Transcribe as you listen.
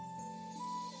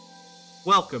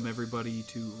Welcome everybody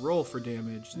to Roll for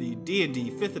Damage, the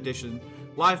D&D 5th edition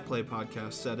live play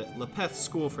podcast set at Lepeth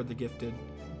School for the Gifted,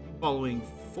 following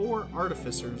 4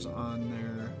 artificers on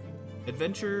their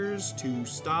adventures to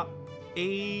stop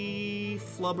a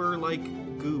flubber-like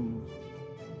goo.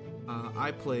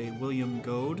 I play William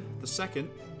Goad II,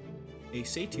 a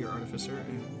satyr artificer,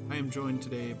 and I am joined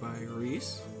today by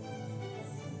Reese.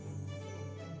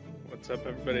 What's up,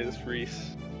 everybody? This is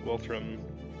Reese, Wilthram,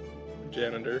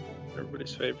 janitor,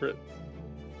 everybody's favorite.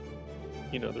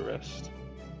 You know the rest.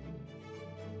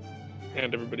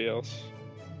 And everybody else.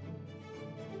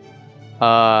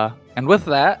 And with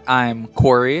that, I'm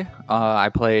Corey. I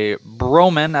play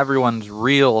Broman, everyone's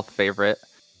real favorite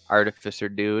artificer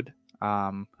dude,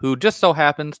 who just so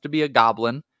happens to be a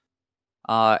goblin.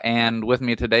 And with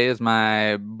me today is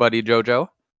my buddy Jojo.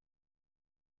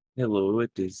 Hello,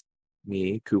 it is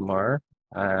me, Kumar,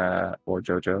 or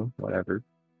Jojo, whatever.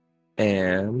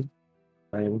 And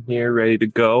I'm here ready to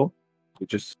go. We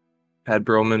just had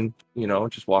Broman,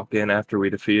 just walk in after we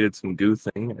defeated some goo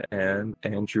thing, and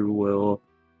Andrew will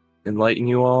enlighten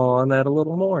you all on that a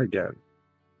little more again.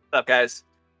 What's up, guys?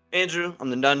 Andrew, I'm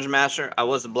the Dungeon Master. I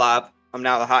was the Blob. I'm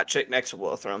now the hot chick next to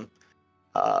Wilthram.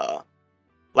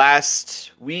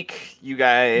 Last week, you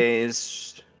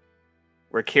guys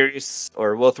were curious,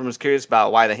 or Wilthram was curious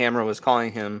about why the hammer was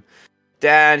calling him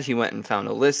Dad. He went and found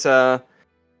Alyssa,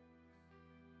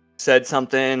 said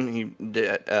something. He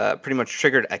pretty much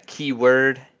triggered a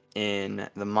keyword in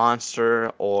the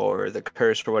monster or the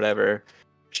curse or whatever.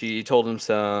 She told him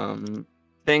some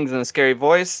things in a scary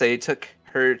voice. They took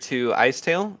her to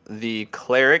Icetail, the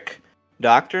cleric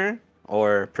doctor,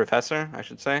 or professor, I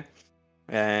should say.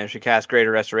 And she cast Greater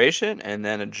Restoration, and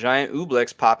then a giant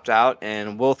Ooblex popped out,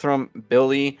 and Wilthram,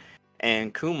 Billy,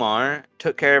 and Kumar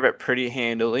took care of it pretty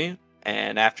handily.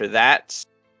 And after that,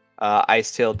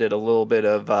 Icetail did a little bit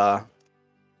of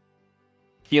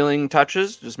healing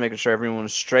touches, just making sure everyone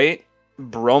was straight.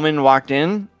 Broman walked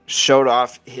in, showed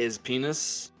off his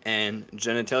penis and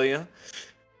genitalia.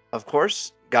 Of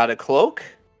course, got a cloak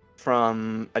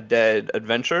from a dead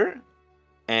adventurer.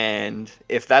 And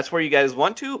if that's where you guys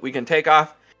want to, we can take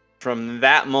off from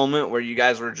that moment where you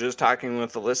guys were just talking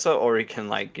with Alyssa, or we can,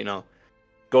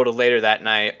 go to later that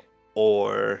night,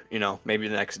 or, maybe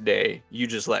the next day. You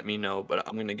just let me know, but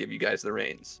I'm going to give you guys the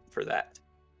reins for that.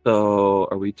 So,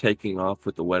 are we taking off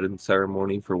with the wedding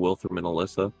ceremony for Wilthram and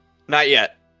Alyssa? Not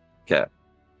yet. Okay.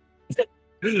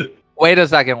 Wait a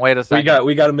second. We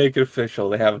got to make it official.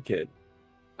 They have a kid.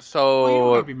 So, Well, you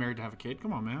don't gotta be married to have a kid.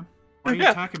 Come on, man. Why are you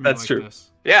attacking me that's like true.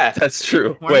 this? Yeah. That's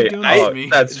true. Why are you Wait, doing this to me?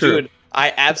 that's true. Dude,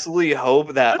 I absolutely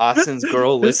hope that Austin's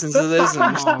girl listens to this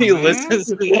and Come on, she man. listens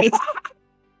to this.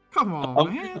 Come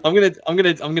on, man. I'm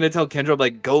gonna tell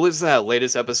Kendra, go listen to that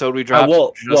latest episode we dropped,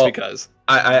 because.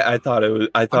 I thought it was.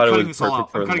 I thought I'm it cutting was this all perfect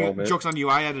out. for I'm the cutting it. moment. Joke's on you.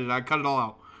 I edited it. I cut it all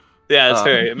out. Yeah, that's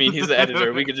fair. I mean, he's the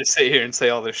editor. We could just sit here and say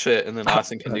all this shit, and then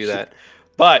Austin can do that.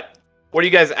 But what are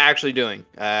you guys actually doing?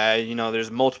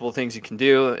 There's multiple things you can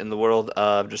do in the world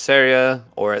of Dressaria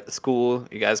or at the school.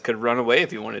 You guys could run away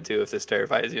if you wanted to, if this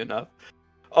terrifies you enough.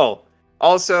 Oh,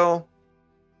 also,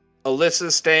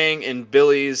 Alyssa's staying in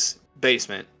Billy's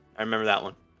basement. I remember that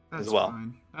one That's as well.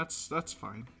 fine. That's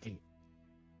fine.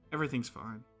 Everything's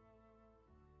fine.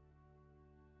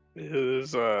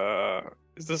 Is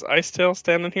this Icetail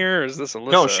standing here, or is this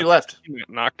Alyssa? No, she left. She got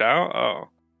knocked out? Oh.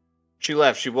 She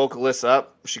left. She woke Alyssa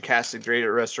up. She casted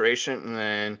Greater Restoration, and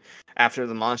then after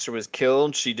the monster was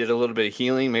killed, she did a little bit of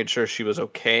healing, made sure she was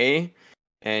okay,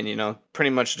 and, pretty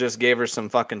much just gave her some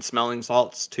fucking smelling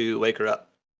salts to wake her up.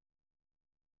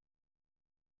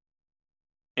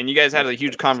 And you guys had a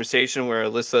huge conversation where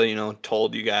Alyssa,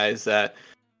 told you guys that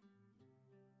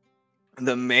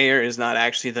the mayor is not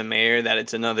actually the mayor, that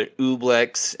it's another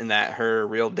Ooblex, and that her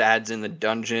real dad's in the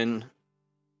dungeon.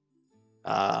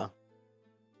 That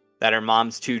her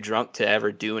mom's too drunk to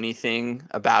ever do anything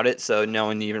about it, so no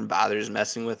one even bothers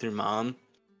messing with her mom.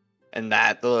 And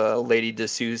that the Lady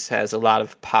Dessous has a lot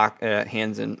of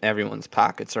hands in everyone's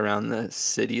pockets around the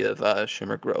city of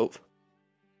Shimmer Grove.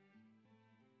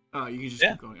 You can just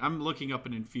keep going. I'm looking up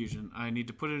an infusion. I need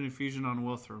to put an infusion on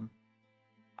Wilthram.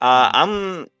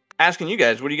 I'm asking you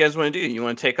guys, what do you guys want to do? You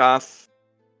want to take off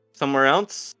somewhere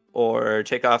else, or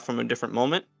take off from a different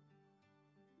moment?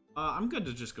 I'm good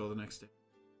to just go the next day.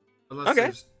 Unless Okay.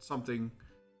 there's something...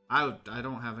 I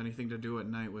don't have anything to do at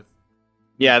night with...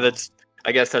 Yeah,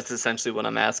 I guess that's essentially what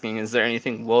I'm asking. Is there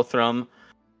anything Wilthram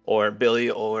or Billy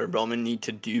or Roman need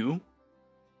to do?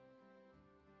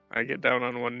 I get down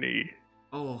on one knee.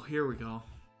 Oh, here we go.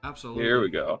 Absolutely. Here we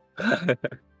go.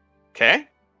 Okay.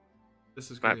 This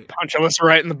is I great. punch Alyssa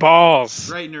right in the balls.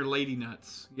 Right in her lady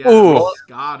nuts. Yes, Ooh.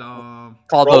 got him.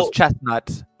 Call Roll- those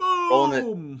chestnuts. Rolling it.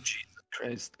 Boom. Jesus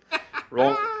Christ.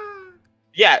 Roll.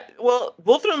 Yeah, well,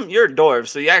 both of them, you're a dwarf,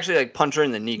 so you actually like punch her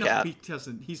in the No, kneecap. he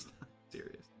doesn't. He's not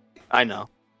serious. I know.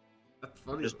 That's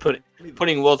funny. Just though.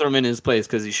 putting Wilthram in his place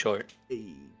because he's short.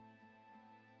 Hey.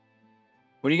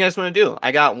 What do you guys want to do?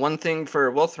 I got one thing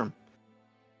for Wilthram.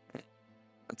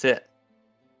 That's it.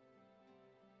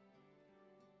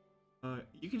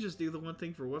 You can just do the one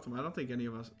thing for Wiltham. I don't think any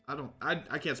of us.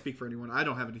 I can't speak for anyone. I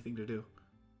don't have anything to do.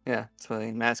 Yeah, that's what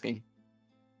I'm asking.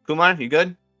 Kumar, you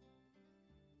good?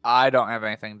 I don't have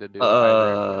anything to do.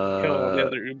 either. Kill the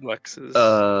other Ublexes.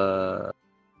 Uh,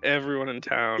 Everyone in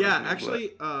town. Yeah, is an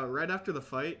actually, right after the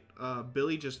fight,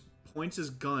 Billy just points his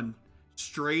gun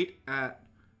straight at.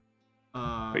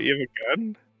 Ublex. But you have a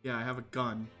gun? Yeah, I have a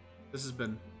gun. This has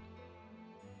been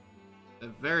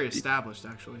very established,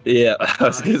 actually. yeah, I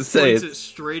was He gonna say points it it's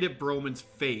straight at Broman's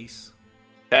face,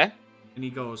 Okay. and he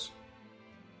goes,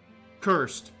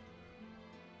 "Cursed."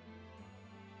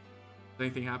 Did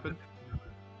anything happen?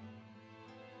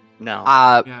 No.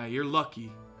 Yeah, you're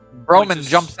lucky. Roman Points it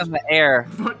jumps in the air.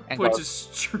 and Points goes- it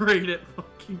straight at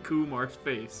fucking Kumar's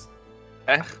face.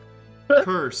 Okay.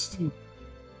 Cursed. Did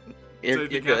You're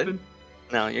anything good. happen?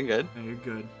 No, you're good. Yeah, you're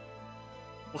good.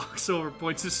 Walks over,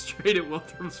 points it straight at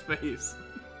Wiltham's face.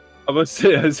 I must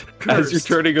say as you're Cursed.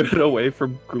 turning it away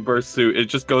from Kubar's suit, it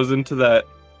just goes into that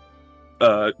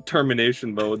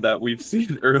termination mode that we've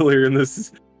seen earlier in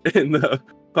the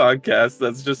podcast.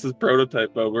 That's just his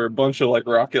prototype mode where a bunch of like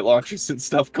rocket launchers and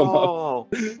stuff come up. Oh,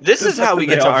 this is how we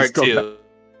get They to all just go R2.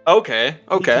 Okay.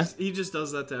 Okay. He just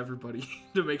does that to everybody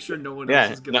to make sure no one Yeah,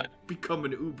 else is gonna no- become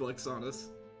an Ublex on us.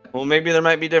 Well, maybe there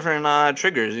might be different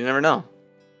triggers. You never know.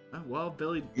 Well,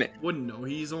 Billy Ma- wouldn't know.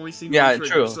 He's only seen Yeah, one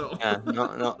trigger, true. so. Yeah,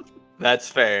 no. That's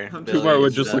fair. I'm Billy Kumar would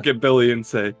is, just look at Billy and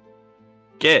say,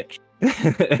 "Get,"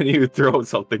 and he would throw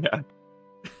something at.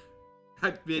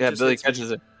 Yeah, Billy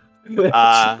catches it.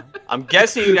 I'm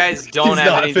guessing you guys don't He's have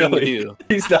not anything Billy. to do.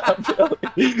 He's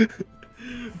not Billy.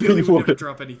 Billy would never would.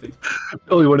 drop anything.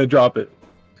 Billy wouldn't drop it.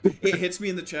 It hits me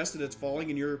in the chest and it's falling,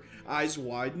 and your eyes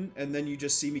widen, and then you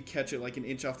just see me catch it like an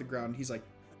inch off the ground. And he's like,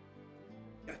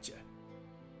 "Gotcha."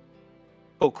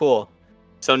 Oh, cool.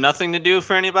 So nothing to do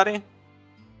for anybody?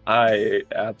 I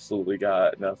absolutely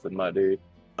got nothing, my dude.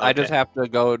 I just Okay. have to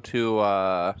go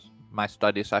to my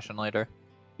study session later.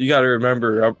 You got to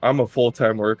remember, I'm a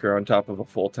full-time worker on top of a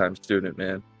full-time student,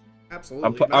 man.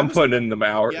 Absolutely. But I'm a- putting in them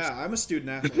hours. Yeah, I'm a student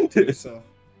athlete too, so.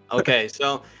 Okay,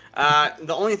 so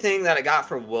the only thing that I got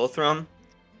for Wilthram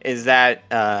is that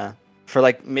for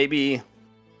like maybe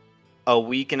a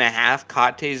week and a half,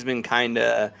 Kate's been kind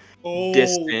of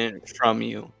distant from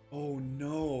you. Oh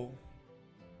no.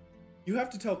 You have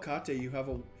to tell Kate you have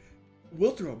a.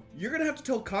 Wilthram, you're gonna have to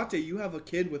tell Kate you have a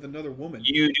kid with another woman.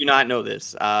 You do not know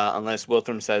this unless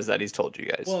Wilthram says that he's told you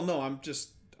guys. Well, no,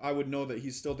 I would know that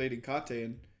he's still dating Kate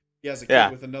and he has a kid Yeah.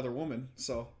 with another woman.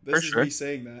 So this For is sure. me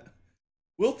saying that.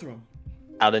 Wilthram,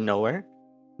 Out of nowhere.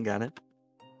 Got it.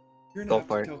 you're Go gonna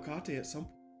for have it. to tell Kate at some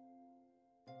point.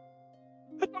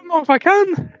 I don't know if I can.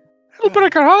 It'll Oh.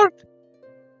 break her heart.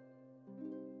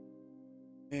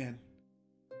 Man.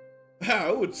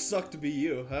 It would suck to be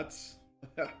you. That's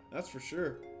for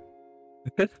sure.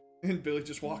 And Billy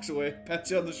just walks away,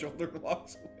 pats you on the shoulder, and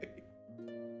walks away.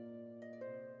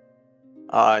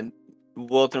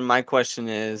 Wilthram, my question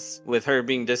is, with her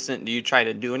being distant, do you try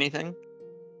to do anything?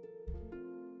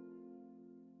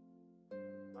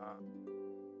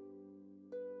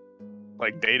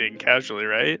 Like dating casually,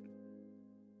 right?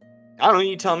 I don't know.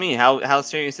 You tell me. How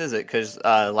serious is it? Because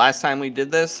last time we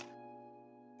did this,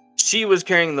 she was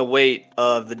carrying the weight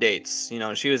of the dates. You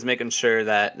know, she was making sure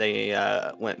that they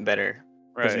went better.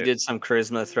 Because Right. we did some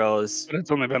charisma throws. But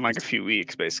it's only been like a few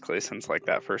weeks, basically, since like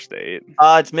that first date.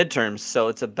 It's midterms, so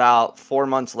it's about 4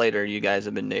 months later. You guys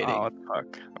have been dating. Oh, what the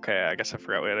fuck. Okay, I guess I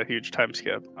forgot we had a huge time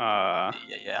skip.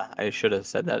 Yeah. I should have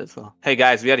said that as well. Hey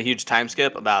guys, we had a huge time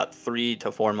skip, about 3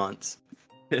 to 4 months.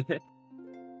 Broman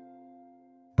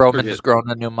Forget- has grown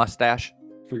a new mustache.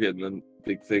 Forgetting the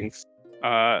big things.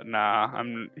 Nah.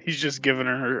 He's just giving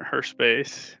her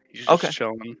space. He's just Okay.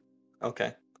 chilling.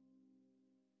 Okay.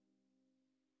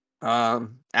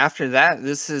 After that,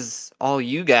 this is all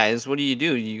you guys. What do?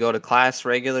 You go to class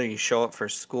regular, you show up for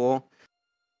school.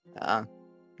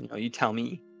 You tell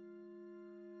me.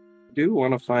 I do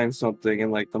want to find something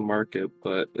in like the market,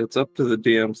 but it's up to the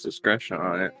DM's discretion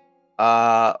on it.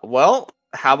 Well,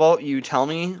 how about you tell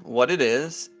me what it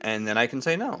is, and then I can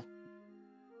say no.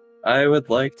 I would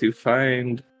like to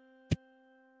find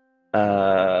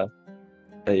a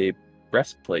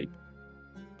breastplate.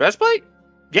 Breastplate?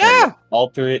 Yeah.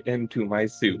 Alter it into my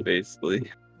suit,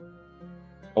 basically.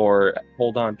 Or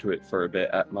hold on to it for a bit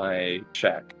at my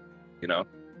shack, you know?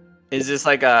 Is this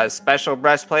like a special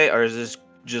breastplate, or is this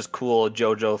just cool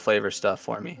JoJo flavor stuff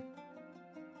for me?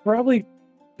 Probably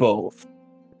both.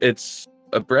 It's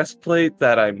a breastplate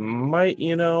that I might,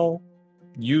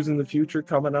 use in the future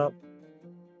coming up.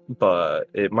 But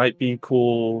it might be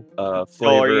cool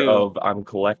flavor of I'm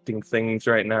collecting things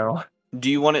right now. Do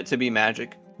you want it to be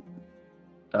magic?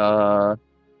 I'm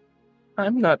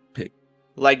not picky.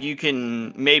 Like you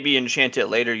can maybe enchant it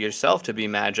later yourself to be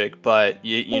magic, but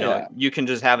you know Yeah. you can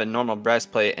just have a normal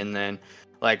breastplate, and then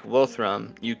like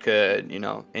Wilthram, you could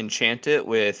enchant it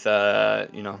with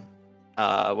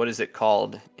what is it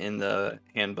called in the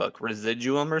handbook,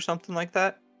 residuum or something like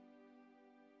that.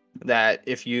 That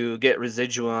if you get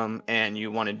residuum and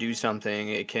you want to do something,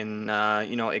 it can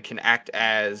it can act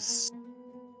as,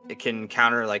 it can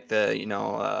counter like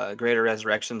the greater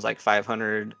resurrections, like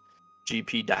 500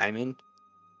 GP diamond.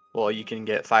 Well, you can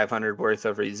get 500 worth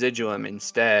of residuum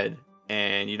instead,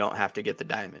 and you don't have to get the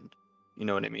diamond. You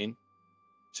know what I mean?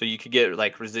 So you could get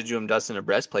like residuum dust in a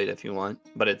breastplate if you want,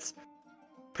 but it's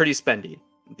pretty spendy.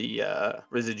 The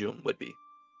residuum would be.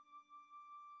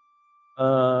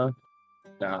 Nah,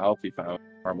 I'll be fine with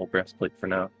normal breastplate for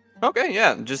now. Okay,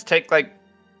 yeah. Just take like,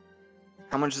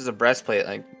 how much is a breastplate?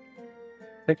 Like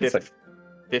I think it's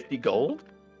 50 gold?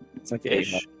 like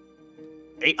Ish. 800.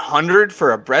 800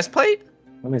 for a breastplate?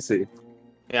 Let me see. Yeah,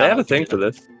 They have I'm a thing looking for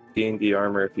at this. D&D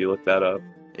armor, if you look that up.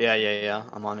 Yeah.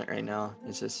 I'm on it right now.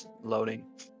 It's just loading.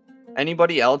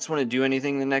 Anybody else want to do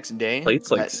anything the next day?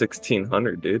 Plate's like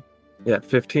 1600, dude. Yeah,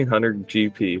 1500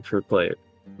 GP for plate.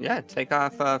 Yeah, take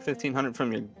off 1500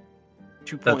 from your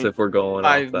That's if we're going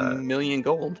off 2.5 that. million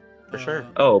gold for sure.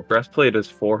 Oh, breastplate is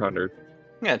 400.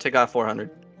 Yeah, take off 400.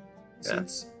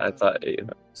 Since I thought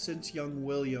 800. since young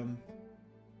William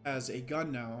has a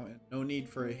gun now and no need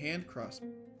for a hand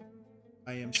crossbow,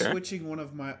 I am Sure. switching one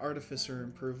of my artificer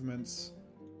improvements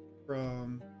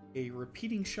from a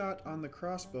repeating shot on the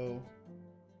crossbow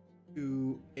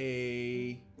to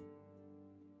a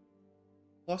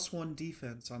 +1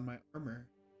 defense on my armor.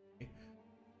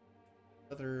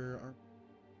 Other armor.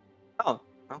 Oh,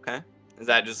 okay. Is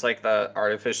that just like the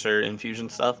artificer infusion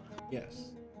stuff?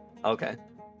 Yes. Okay.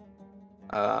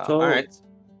 So- all right.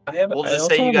 We'll I just also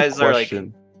say you have a guys are like,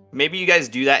 question. maybe you guys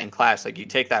do that in class. Like you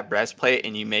take that breastplate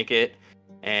and you make it,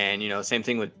 and same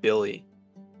thing with Billy.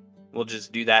 We'll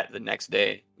just do that the next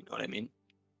day. You know what I mean?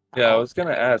 Yeah, I was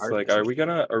gonna ask, like,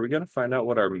 Artificers. are we gonna find out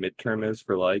what our midterm is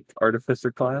for like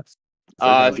artificer class?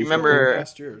 If you remember-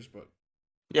 Past years, but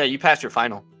Yeah, you passed your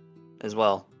final as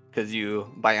well because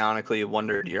you bionically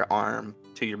wondered your arm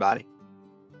to your body.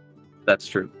 That's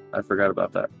true. I forgot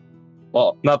about that.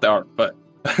 Well, not the arm, but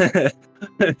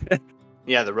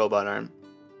Yeah, the robot arm.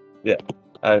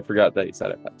 I forgot that you said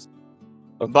it passed.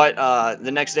 Okay. But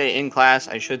the next day in class,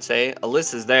 I should say,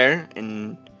 Alyssa's there,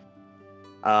 and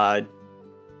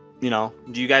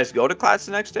do you guys go to class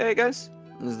the next day? I guess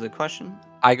is the question.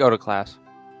 I go to class.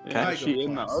 Okay. I Is go she to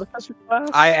in the class. artificer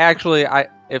class?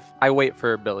 If I wait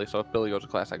for Billy, so if Billy goes to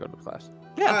class, I go to class.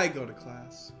 Yeah. I go to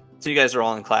class. So you guys are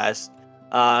all in class.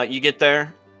 You get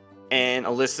there, and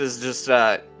Alyssa's just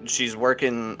she's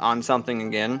working on something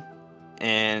again,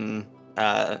 and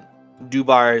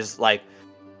Dubar is like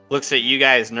looks at you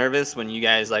guys nervous when you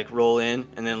guys like roll in,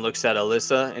 and then looks at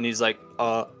Alyssa, and he's like,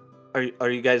 are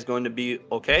you guys going to be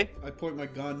okay? I point my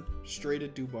gun straight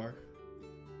at Dubar.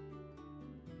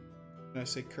 And I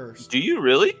say cursed. Do you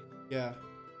really? Yeah.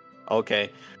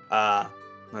 Okay.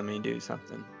 Let me do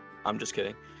something. I'm just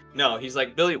kidding. No, he's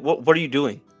like, Billy, what are you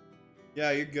doing?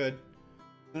 Yeah, you're good.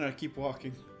 And I keep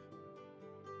walking.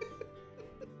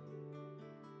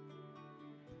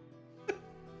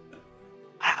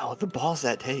 Wow, the balls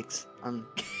that takes. I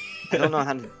don't know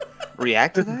how to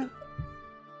react to that.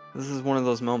 This is one of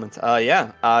those moments.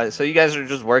 Yeah. So you guys are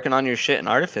just working on your shit in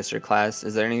artificer class.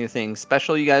 Is there anything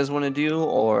special you guys want to do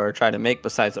or try to make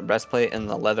besides the breastplate and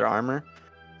the leather armor?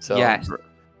 So Yes.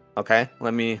 Okay.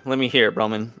 Let me hear it,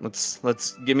 Broman.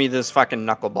 Let's give me this fucking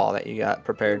knuckleball that you got There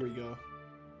prepared. we go.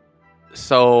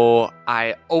 So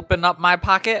I open up my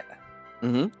pocket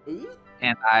Mm-hmm. Ooh.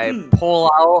 and I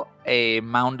pull out a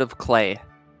mound of clay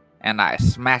and I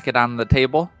smack it on the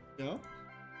table. No?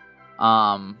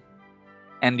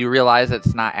 And you realize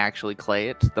it's not actually clay,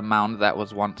 it's the mound that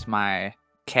was once my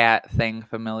cat thing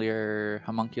familiar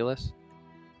homunculus.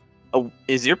 Oh,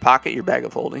 is your pocket your bag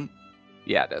of holding?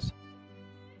 Yeah, it is.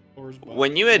 Or his butt.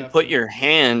 When you had Have put to- your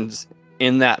hands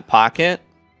in that pocket,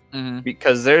 Mm-hmm.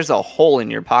 because there's a hole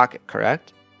in your pocket,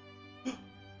 correct?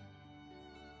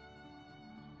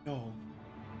 No.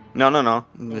 No.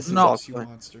 This is No. all You clear.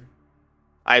 monster.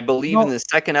 I believe in the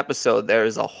second episode there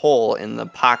is a hole in the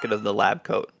pocket of the lab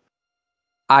coat.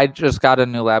 I just got a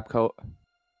new lab coat.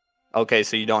 Okay,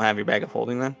 so you don't have your bag of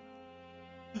holding then?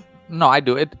 No, I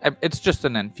do. It's just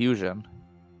an infusion.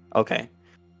 Okay.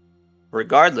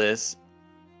 Regardless,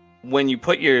 when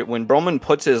Broman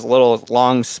puts his little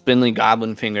long spindly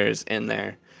goblin fingers in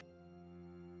there,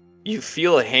 you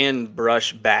feel a hand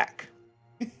brush back.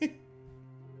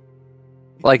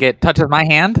 Like it touches my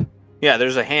hand. Yeah,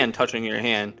 there's a hand touching your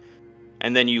hand.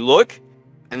 And then you look,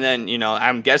 and then,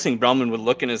 I'm guessing Broman would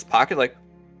look in his pocket like,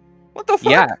 what the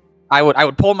fuck? Yeah, I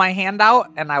would pull my hand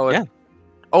out and I would Yeah.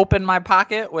 open my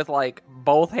pocket with like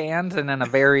both hands, and in a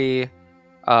very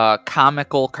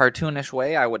comical, cartoonish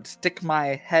way, I would stick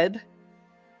my head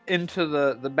into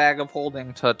the bag of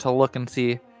holding to look and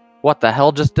see what the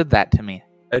hell just did that to me.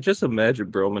 I just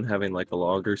imagine Broman having like a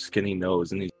longer, skinny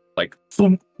nose, and he's like,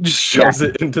 thump, just shoves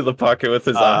it into the pocket with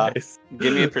his eyes.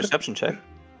 Give me a perception check.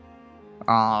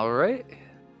 All right.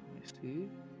 Let me see.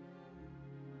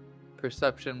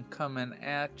 Perception coming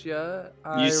at you.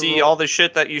 You see all the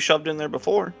shit that you shoved in there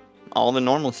before. All the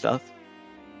normal stuff.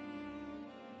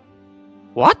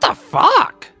 What the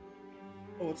fuck?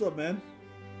 Oh, what's up, man?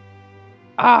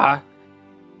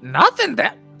 Nothing.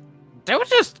 There was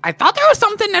just, I thought there was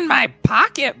something in my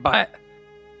pocket, but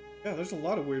Yeah, there's a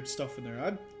lot of weird stuff in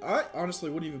there. I honestly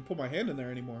wouldn't even put my hand in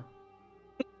there anymore.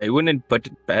 I wouldn't put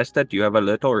it past that you have a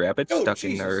little rabbit Oh, stuck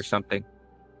in there or Jesus. something.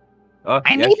 Oh,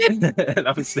 I yes. needed- And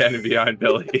I'm standing behind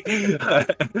Billy.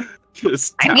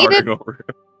 Just I towering needed- over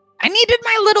him. I needed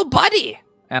my little buddy.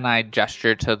 And I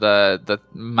gesture to the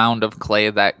mound of clay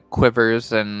that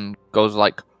quivers and goes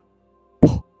like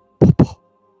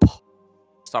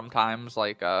sometimes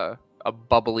like a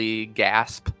bubbly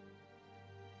gasp.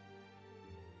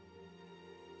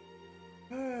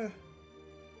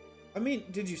 I mean,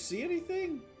 did you see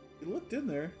anything? You looked in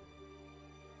there.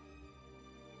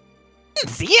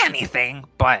 Didn't see anything,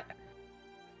 but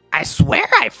I swear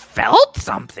I felt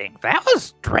something. That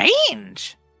was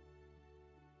strange.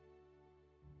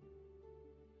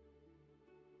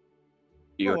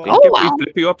 You Oh, think oh, if wow. we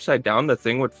flip you upside down, the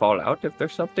thing would fall out if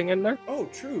there's something in there? Oh,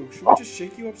 true. Should we just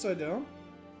shake you upside down?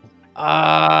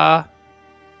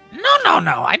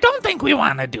 No. I don't think we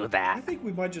want to do I that. think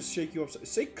we might just shake you upside.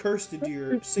 Say cursed into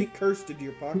your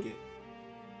pocket.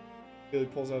 Billy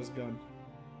pulls out his gun.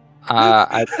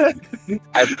 I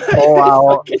pull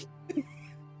out.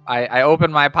 I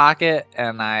open my pocket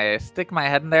and I stick my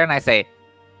head in there and I say,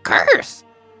 "Curse!"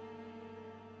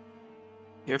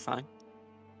 You're fine.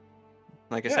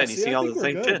 Like I Yeah, said, you see I all think the we're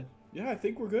same good. shit. Yeah, I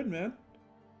think we're good, man.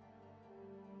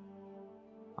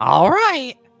 All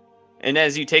right. And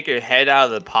as you take your head out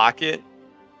of the pocket,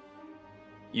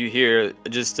 you hear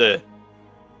just a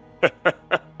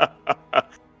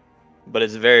but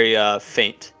it's very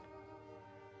faint.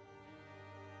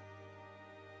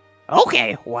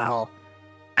 Okay, well,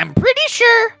 I'm pretty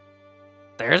sure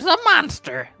there's a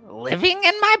monster living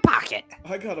in my pocket.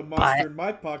 I got a monster in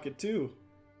my pocket too.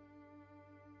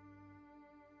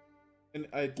 And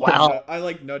I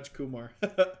like nudge Kumar.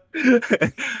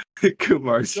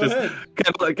 Kumar's Go just ahead.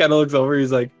 kind of looks over.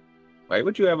 He's like, "Why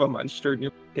would you have a monster in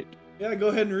your pocket?" Yeah, go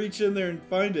ahead and reach in there and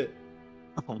find it.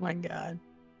 Oh my god.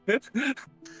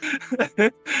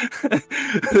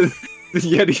 The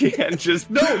Yeti hand just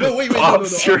No, wait,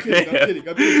 pops no. your I'm kidding.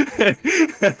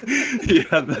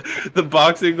 Yeah, the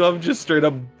boxing glove just straight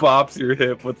up bops your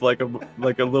hip with like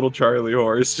a little Charlie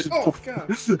horse. Just Oh, God.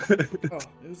 Oh,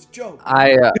 it was a joke.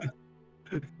 I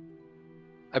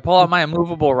pull out my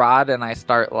immovable rod and I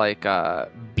start like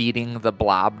beating the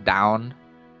blob down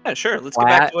Yeah, sure. Let's get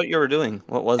back Flat. to what you were doing.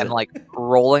 What was and it? like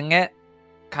rolling it,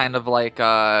 kind of like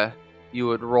you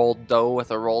would roll dough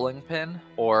with a rolling pin,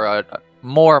 or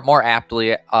more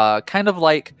aptly, kind of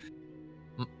like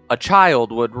a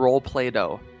child would roll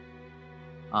Play-Doh,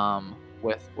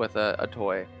 with a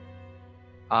toy.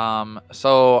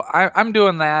 So I'm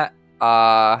doing that,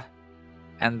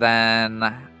 and then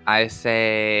I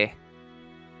say,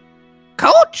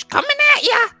 "Coach, coming at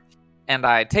ya!" And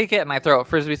I take it and I throw it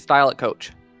frisbee style at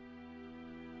Coach.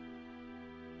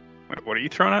 Wait, what are you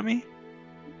throwing at me?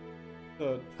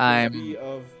 The I'm- frisbee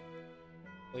of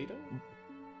Play-Doh?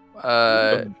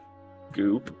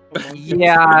 Goop.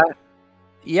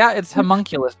 Yeah, it's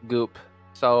homunculus goop.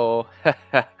 So,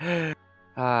 yeah,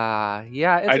 I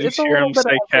it's just a hear little him bit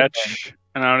say of everything. catch,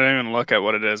 and I don't even look at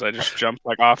what it is. I just jump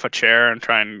like off a chair and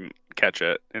try and catch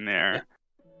it in the air.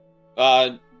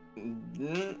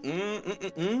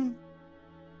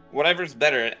 Whatever's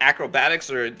better,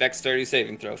 acrobatics or a dexterity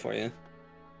saving throw for you.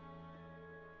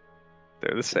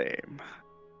 They're the same.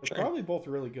 They're Sure. probably both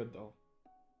really good, though.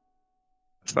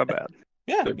 It's not bad.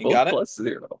 Yeah, They're you both got it.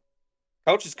 +0.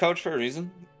 Coach is coach for a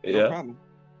reason. No Yeah. problem.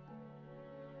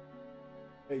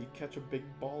 Hey, you catch a big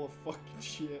ball of fucking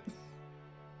shit.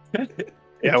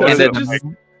 Yeah, Does what is And it?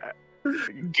 then-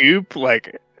 Like, goop?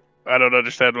 Like, I don't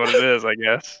understand what it is, I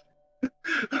guess.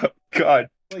 Oh, God.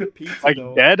 Like pizza Like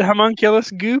dough. dead homunculus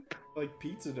goop? Like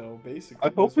pizza dough, basically.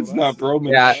 I hope That's it's what I not said.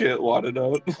 Broman Yeah. shit wadded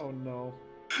out. Oh no.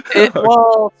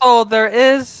 Well, so there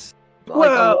is like a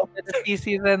Well- little bit of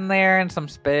feces in there, and some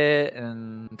spit,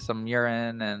 and some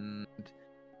urine, and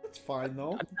That's fine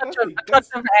though. a touch That's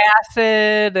of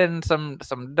acid, and some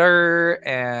dirt,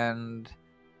 and does it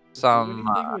do some.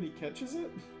 anything when he catches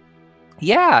it?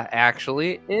 Yeah,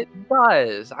 actually, it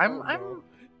does. I'm Oh, no.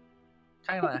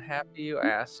 kind of happy you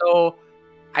asked. So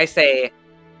I say,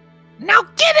 "Now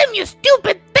get him, you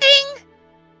stupid thing!"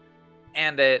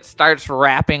 And it starts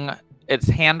wrapping its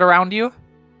hand around you.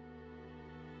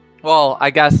 Well, I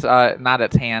guess not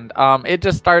its hand. It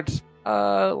just starts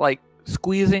like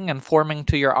squeezing and forming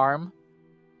to your arm.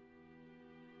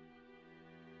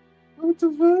 What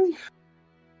the fuck?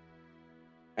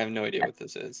 I have no idea what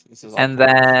this is. This is And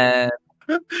awful. then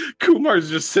Kumar's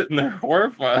just sitting there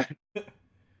horrified.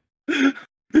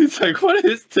 He's like, what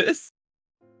is this?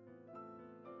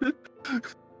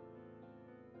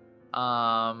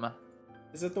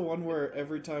 Is it the one where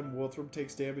every time Wilthram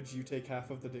takes damage, you take half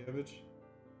of the damage?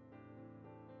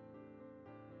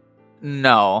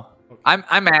 no. Okay.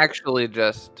 I'm actually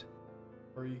just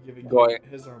Or are you giving Going- him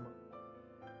his armor?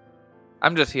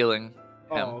 I'm just healing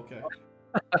Oh, him. okay.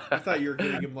 I thought you were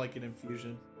giving him like an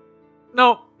infusion.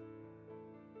 Nope.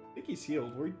 I think he's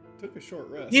healed. We took a short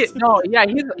rest. He's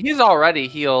already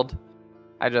healed.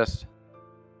 I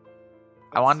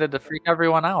wanted to freak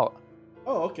everyone out.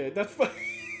 Oh, okay. That's fine.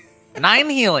 9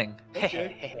 healing.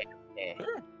 Okay. Yeah,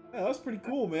 that was pretty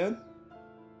cool, man.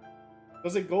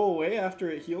 Does it go away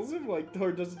after it heals him, like,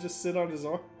 or does it just sit on his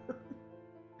arm?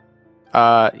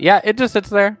 Yeah, it just sits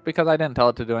there because I didn't tell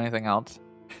it to do anything else.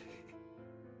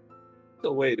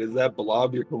 So wait, is that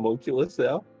Blob your homunculus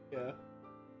now? Yeah.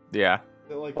 Yeah.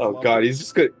 They're like Oh flop- God, he's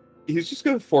just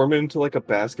gonna form it into like a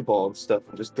basketball and stuff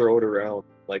and just throw it around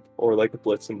or like a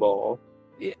blitzing ball.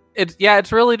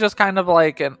 It's really just kind of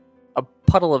like a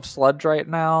puddle of sludge right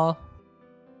now,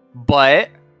 but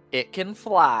it can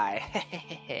fly.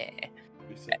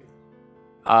 Be sick.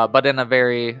 But in a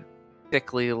very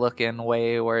sickly looking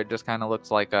way where it just kind of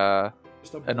looks like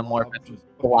Just a an amorphous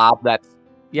just blob that's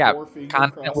morphing across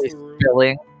constantly the room.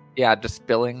 spilling. Yeah, just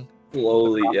spilling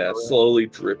Slowly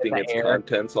dripping In the its air.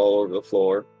 contents all over the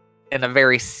floor. in a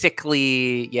very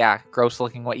sickly, gross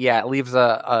looking way. Yeah, it leaves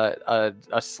a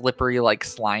slippery, like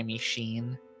slimy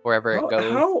sheen wherever it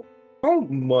goes. How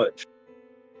much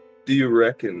do you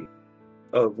reckon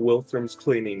of Wilthram's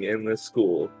cleaning in this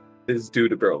school is due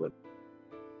to Broman?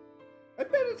 I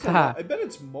bet it's a lot. I bet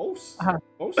it's most of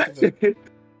it.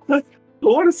 I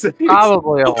want to say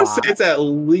Probably a lot. it's at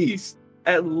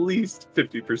least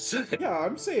 50%. Yeah,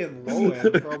 I'm saying low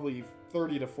end, probably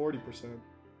 30 to 40%.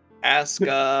 Ask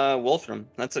Wolfram.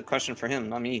 That's a question for him,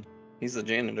 not me. He's the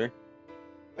janitor.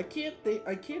 I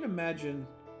can't imagine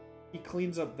he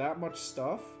cleans up that much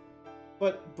stuff.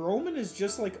 But Broman is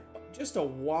just a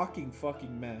walking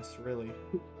fucking mess, really.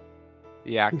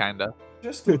 Yeah, kind of.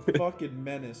 Just a fucking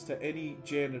menace to any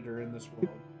janitor in this world.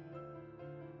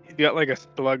 He's got like a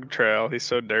slug trail. He's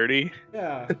so dirty.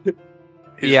 Yeah.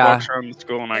 He just Yeah. walks around the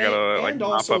school and I gotta like and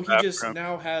mop also up he after just him.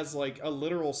 now has like a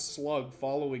literal slug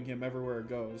following him everywhere it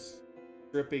goes,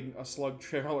 dripping a slug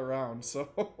trail around. So,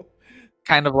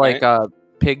 Kind of like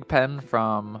Pigpen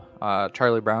from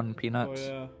Charlie Brown and oh Peanuts.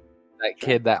 yeah, That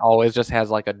kid that always just has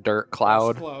like a dirt Dust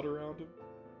cloud. cloud around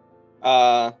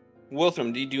him.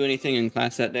 Wolfram, do you do anything in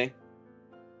class that day?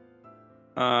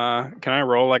 Can I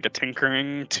roll like a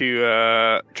tinkering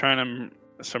to try and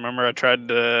so remember I tried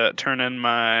to turn in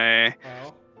my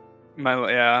Wow.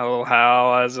 little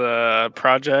Hal as a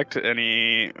project and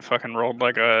he fucking rolled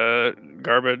like a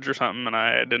garbage or something and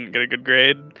I didn't get a good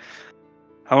grade.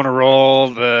 I want to roll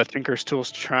the Tinker's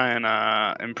Tools to try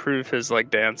and improve his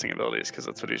like dancing abilities because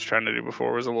that's what he was trying to do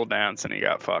before was a little dance and he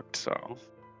got fucked. So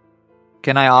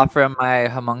Can I offer him my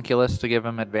homunculus to give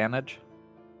him advantage?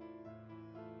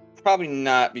 Probably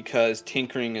not because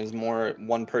tinkering is more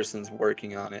one person's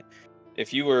working on it.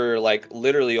 If you were like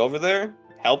literally over there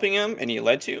helping him and he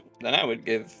led you, then I would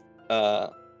give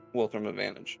Wolfram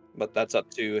advantage. But that's up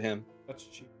to him. That's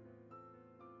cheap.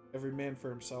 Every man for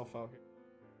himself out here.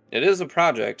 It is a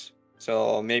project,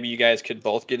 so maybe you guys could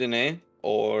both get an A,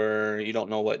 or you don't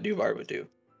know what Duvar would do.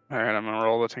 all right, I'm gonna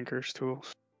roll the Tinker's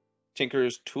Tools.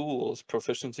 Tinker's Tools,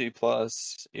 proficiency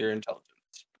plus your intelligence.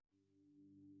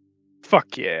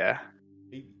 Fuck yeah.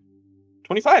 80.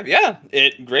 25. Yeah,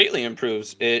 it greatly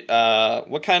improves. It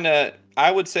what kind of?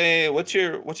 I would say what's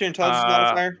your intelligence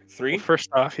modifier? Well, 3. first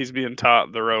off, he's being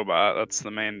taught the robot. That's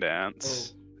the main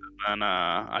dance. And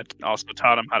I also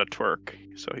taught him how to twerk,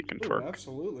 so he can Ooh, twerk.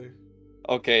 absolutely.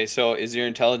 Okay, so is your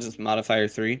intelligence modifier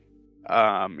 3?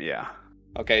 Yeah.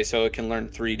 Okay, so it can learn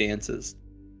 3 dances.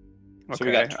 Okay. So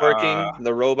we got twerking,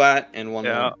 the robot, and one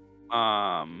Yeah.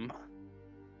 more.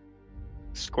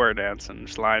 Square dancing,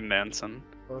 just line dancing.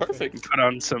 Perfect. Put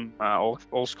on some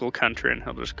old school country, and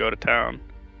he'll just go to town.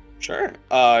 Sure.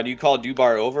 Do you call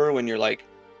Dubar over when you're like,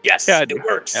 yes, Yeah, I it do.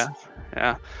 works?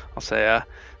 Yeah. I'll say,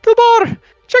 Dubar,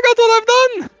 check out what I've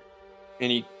done.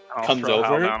 And he I'll comes throw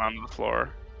Hal over, down onto the floor.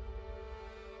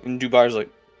 and Dubar's like,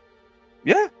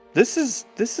 yeah, this is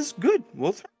good.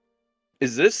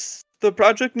 Is this the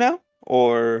project now,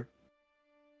 or?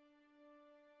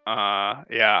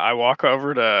 Yeah, I walk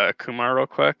over to Kumar real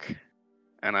quick,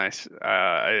 and I say,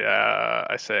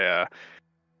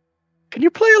 can you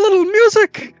play a little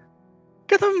music?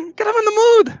 Get them in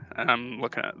the mood. And I'm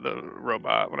looking at the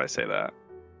robot when I say that.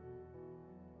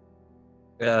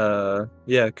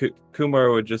 Yeah,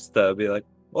 Kumar would just be like,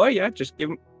 "Oh yeah, just give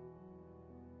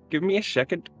me a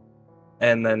second,"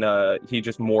 and then he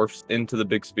just morphs into the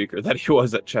big speaker that he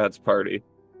was at Chad's party,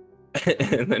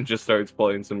 and then just starts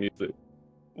playing some music.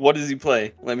 What does he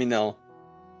play? Let me know.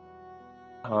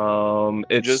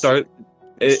 It Just- start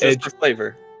It's it just for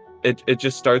flavor. it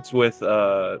just starts with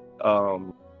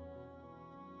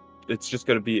it's just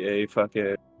gonna be a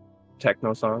fucking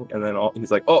techno song, and then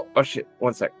he's like, oh shit,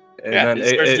 one sec, and Yeah, then it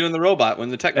starts doing the robot when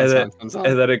the techno and song then- comes on.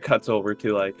 and then it cuts over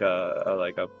to like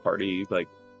a party like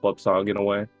club song in a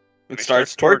way. It he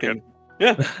starts starts twerking.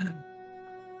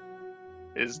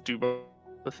 Is Dubar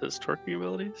with his twerking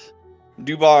abilities?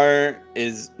 Dubar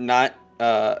is not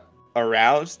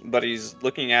aroused, but he's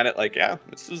looking at it like, yeah,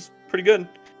 this is pretty good.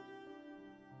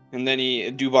 And then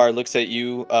Dubar looks at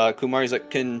you, Kumar. He's like,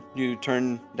 can you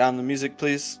turn down the music,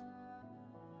 please?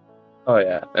 Oh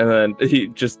yeah, and then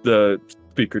the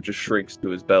speaker just shrinks to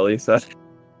his belly. So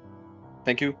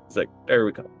Thank you. he's like, there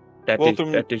we go. That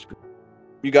Welcome. is good.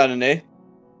 You got an A.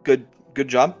 Good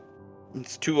job.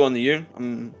 It's 2 on the year.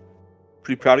 I'm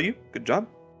pretty proud of you. Good job.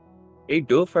 Hey,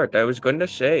 Dufert, I was going to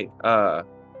say,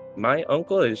 my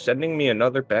uncle is sending me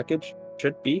another package.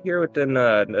 Should be here within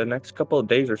the next couple of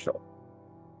days or so.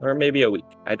 Or maybe a week.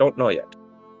 I don't know yet.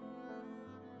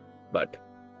 But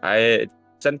I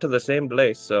sent to the same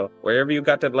place, so wherever you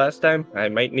got it last time, I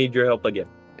might need your help again.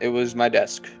 It was my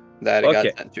desk that it Okay.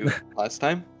 got sent to last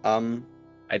time.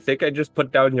 I think I just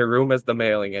put down your room as the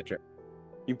mailing address.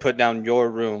 You put down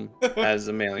your room as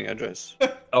the mailing address.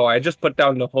 Oh, I just put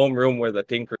down the home room where the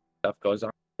tinker stuff goes on,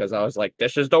 because I was like,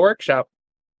 this is the workshop.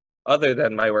 Other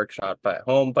than my workshop at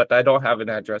home, but I don't have an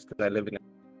address because I live in.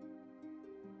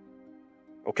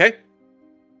 Okay.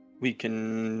 We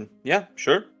can. Yeah,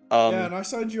 sure. Yeah, and I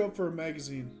signed you up for a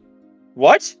magazine.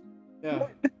 What? Yeah.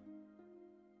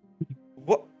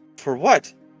 What? For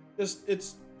what?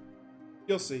 It's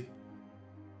you'll see.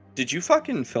 Did you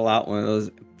fucking fill out one of those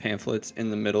pamphlets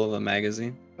in the middle of a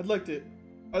magazine? I'd like to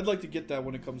get that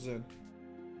when it comes in.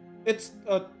 It's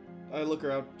I look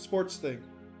around, sports thing.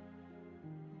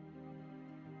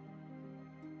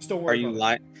 Just don't Are worry you about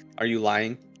lying? Are you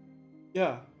lying? it.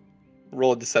 Yeah.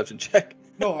 Roll a deception check.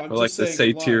 No, I'm I like just to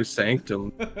saying. say tier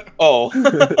sanctum. Oh.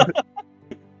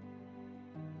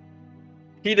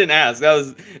 He didn't ask. That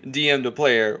was DM to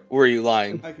player. Were you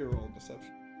lying? I can roll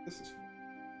deception. This is.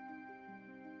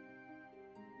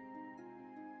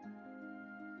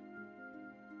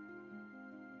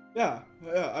 Yeah,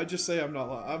 I just say I'm not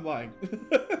lying. I'm lying.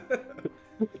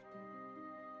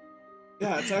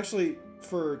 Yeah, it's actually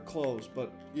for clothes,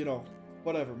 but you know,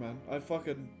 whatever, man.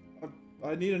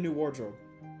 I need a new wardrobe.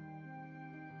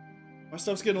 My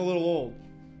stuff's getting a little old.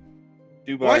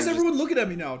 Why is everyone looking at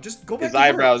me now? Just go back His to work.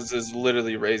 eyebrows is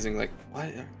literally raising. Like, what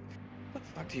the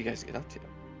fuck do you guys get up to?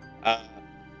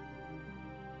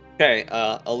 Okay,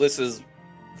 Alyssa's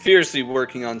fiercely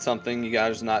working on something. You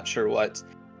guys are not sure what,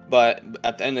 but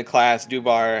at the end of class,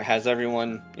 Dubar has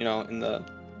everyone, you know, in the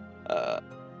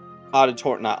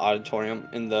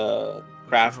in the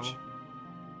craft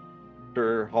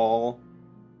hall,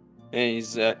 and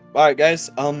he's all right, guys.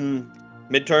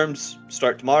 Midterms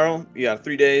start tomorrow. You have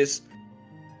 3 days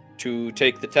to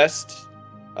take the test.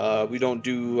 We don't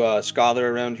do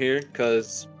scholar around here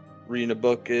because reading a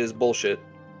book is bullshit.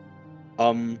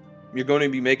 You're going to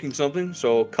be making something,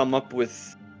 so come up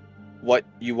with what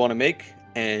you want to make,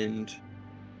 and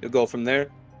you'll go from there.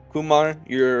 Kumar,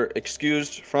 you're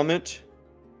excused from it,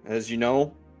 as you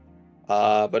know,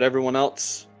 but everyone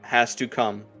else has to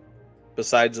come,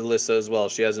 besides Alyssa as well.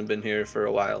 She hasn't been here for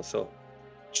a while, so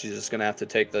she's just gonna have to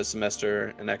take the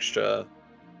semester an extra,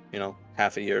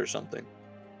 half a year or something.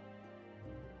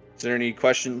 Is there any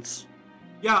questions?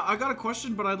 Yeah, I got a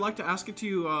question, but I'd like to ask it to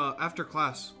you after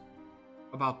class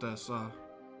about this.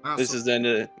 This is the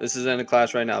end of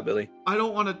class right now, Billy. I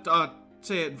don't want to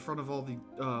say it in front of all the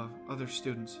other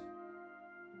students.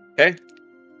 Okay.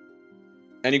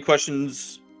 Any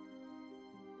questions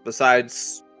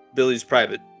besides Billy's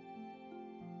private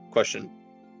question?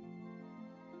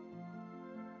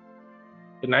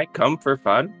 Can I come for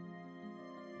fun?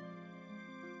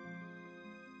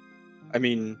 I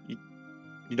mean,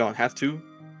 you don't have to.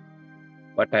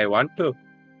 But I want to.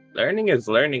 Learning is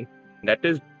learning. That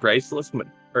is priceless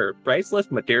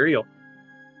material.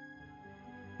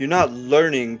 You're not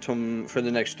learning for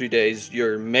the next 3 days.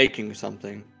 You're making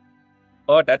something.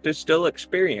 Oh, that is still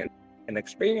experience. And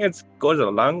experience goes a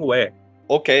long way.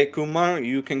 Okay, Kumar,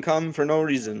 you can come for no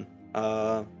reason.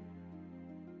 Are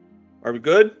we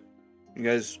good? You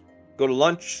guys go to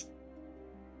lunch?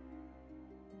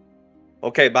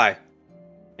 Okay, bye.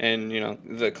 And,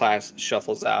 the class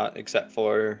shuffles out except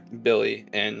for Billy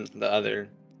and the other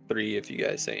 3 if you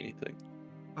guys say anything.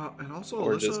 And also,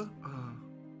 Or Alyssa, just-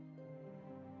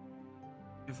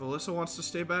 if Alyssa wants to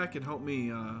stay back and help me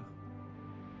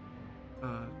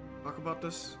talk about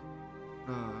this,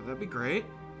 that'd be great.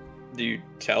 Do you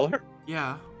tell her?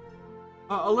 Yeah.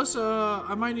 Alyssa,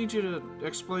 I might need you to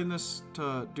explain this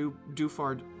to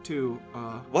Dufard too.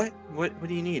 What? What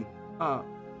do you need?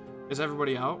 Is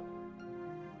everybody out?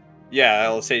 Yeah,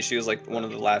 I'll say she was like one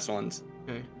of the last ones.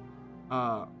 Okay.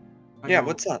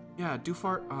 What's up? Yeah,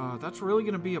 Dufart, that's really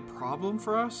gonna be a problem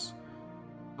for us.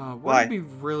 We're Why? gonna be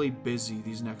really busy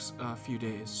these next few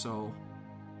days, so.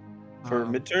 For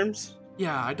midterms?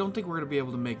 Yeah, I don't think we're gonna be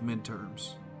able to make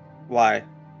midterms. Why?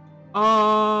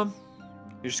 Um,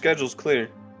 Your schedule's clear.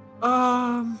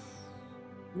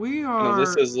 we are.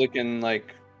 This is looking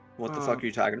like, what the fuck Uh, are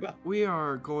you talking about? We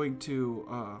are going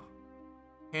to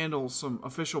handle some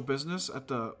official business at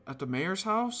the mayor's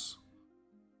house.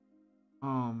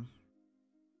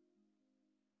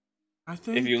 I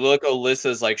think. If you look,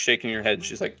 Alyssa's like shaking her head.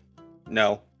 She's like,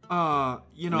 no.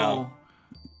 No.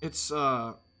 It's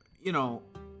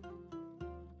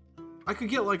I could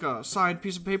get like a signed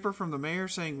piece of paper from the mayor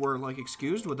saying we're like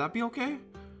excused. Would that be okay?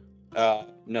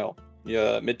 No.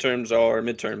 Yeah, midterms are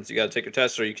midterms. You gotta take your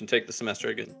test or you can take the semester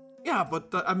again. Yeah,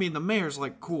 but the mayor's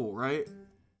like cool, right?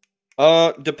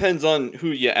 Depends on who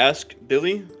you ask,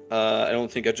 Billy. I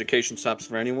don't think education stops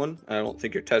for anyone. I don't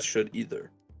think your test should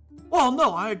either. Well,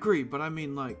 no, I agree, but I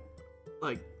mean like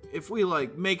if we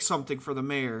like make something for the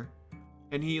mayor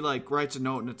and he like writes a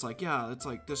note and it's like, yeah, it's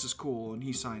like this is cool and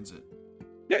he signs it.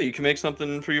 Yeah, you can make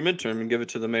something for your midterm and give it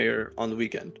to the mayor on the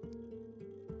weekend.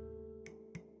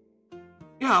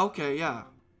 Yeah, okay, yeah.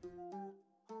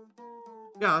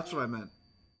 Yeah, that's what I meant.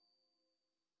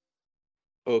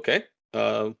 Okay.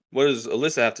 What does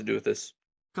Alyssa have to do with this?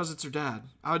 Because it's her dad.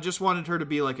 I just wanted her to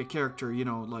be like a character,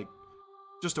 like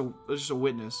just a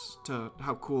witness to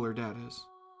how cool her dad is.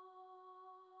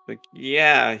 Like,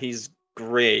 yeah, he's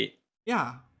great.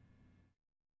 Yeah.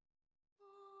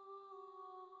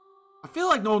 I feel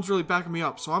like no one's really backing me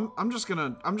up, so I'm just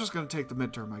gonna take the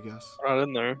midterm, I guess. Not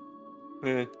in there.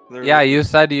 Yeah, you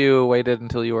said you waited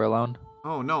until you were alone.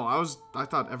 Oh no, I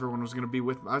thought everyone was gonna be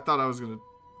with me. I thought I was gonna.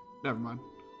 Never mind.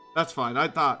 That's fine. I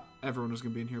thought everyone was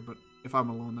gonna be in here, but if I'm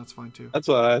alone, that's fine too. That's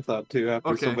what I thought too. After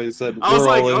Okay. somebody said I was we're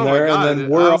like, all in oh my there, God. and then I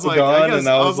we're all was like, gone, and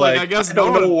I was like, I guess I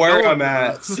don't no know one- where no I'm one-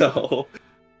 at. So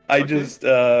I Okay. just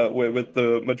went with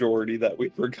the majority that we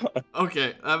forgot.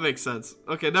 Okay, that makes sense.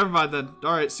 Okay, never mind then.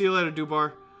 All right, see you later,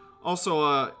 Dubar. Also,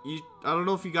 I don't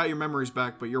know if you got your memories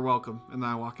back, but you're welcome. And then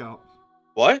I walk out.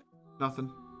 What?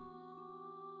 Nothing.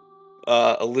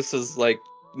 Alyssa's like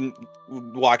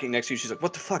walking next to you. She's like,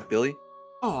 "What the fuck, Billy?"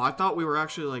 Oh, I thought we were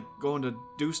actually like going to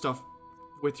do stuff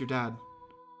with your dad,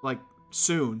 like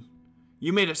soon.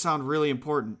 You made it sound really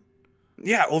important.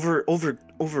 Yeah, over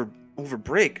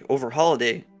break, over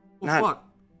holiday. Well, Not- fuck.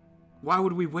 Why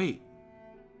would we wait?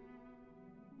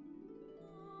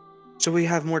 So we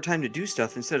have more time to do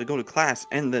stuff instead of go to class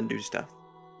and then do stuff.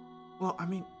 Well, I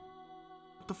mean,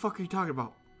 what the fuck are you talking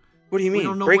about? What do you We mean?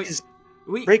 don't know Break what- is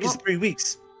Well, is 3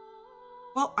 weeks.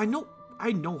 Well, I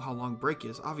know how long break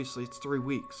is. Obviously, it's 3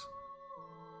 weeks.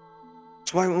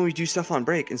 So why won't we do stuff on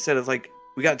break instead of like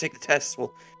we gotta take the test?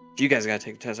 Well, if you guys gotta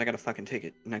take the test, I gotta fucking take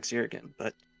it next year again.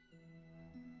 But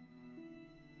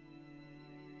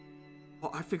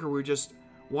Well, I figure we just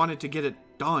wanted to get it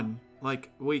done.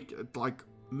 Like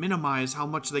minimize how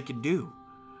much they can do.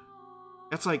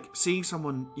 That's like seeing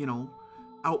someone,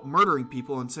 out murdering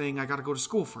people and saying I gotta go to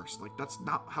school first. Like that's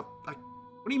not how. Like,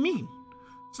 what do you mean?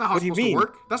 That's not how What it's do you supposed to mean?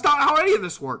 work. That's not how any of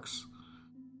this works.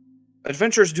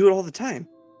 Adventurers do it all the time.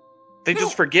 They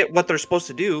just No. forget what they're supposed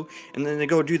to do, and then they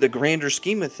go do the grander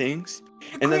scheme of things,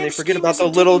 The and then they grand forget scheme about the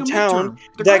isn't little taking a town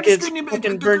midterm. The that grand gets scheme- fucking the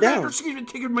burned grander down. scheme is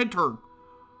taking a midterm.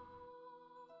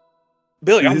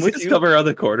 Billy, I'm Does with this you. cover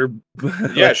other quarter?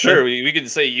 Yeah, sure. We could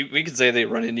say we could say they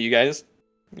run into you guys.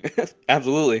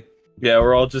 Absolutely. Yeah,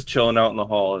 we're all just chilling out in the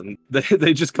hall, and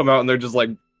they just come out and they're just like,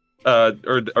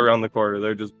 or around the corner,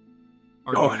 they're just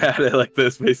going Arguing. at it like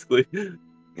this, basically.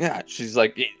 Yeah, she's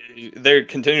like, they're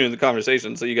continuing the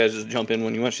conversation, so you guys just jump in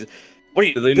when you want. She's, what are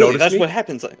you? Do they Billy, notice that's me? what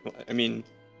happens. Like, I mean,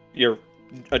 you're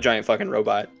a giant fucking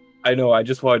robot. I know. I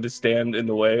just wanted to stand in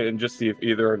the way and just see if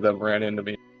either of them ran into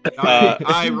me.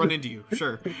 I run into you,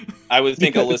 sure. I would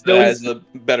think Yeah, Alyssa Billy's- has a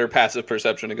better passive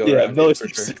perception to go Yeah, around you, Billy's for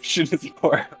sure. perception is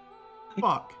more.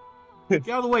 Fuck. Get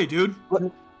out of the way, dude.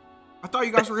 I thought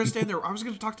you guys were gonna stand there. I was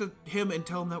gonna talk to him and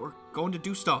tell him that we're going to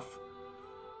do stuff.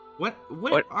 What?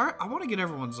 I want to get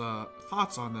everyone's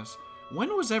thoughts on this.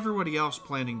 When was everybody else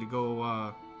planning to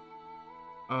go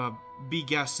be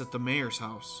guests at the mayor's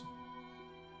house?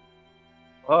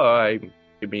 Oh, I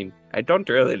mean, I don't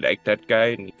really like that guy,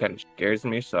 and he kind of scares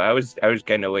me. So I was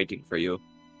kind of waiting for you.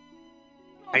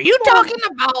 Are you talking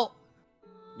about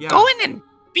Yeah. going and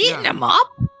beating Yeah. him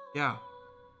up? Yeah.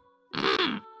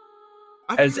 Mm.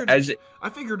 I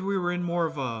figured we were in more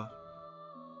of a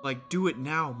like do it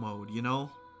now mode, you know?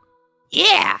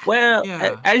 Yeah. Well,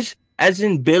 Yeah. as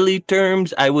in Billy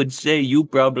terms, I would say you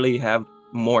probably have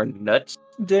more nuts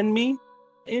than me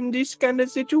in this kind of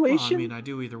Well, situation. I mean, I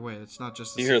do either way. It's not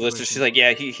just a You hear Alyssa? situation. She's like,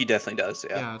 yeah, he definitely does.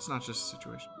 Yeah. yeah, it's not just a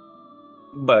situation.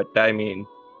 But I mean,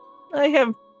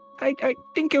 I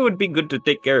think it would be good to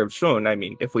take care of soon. I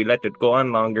mean, if we let it go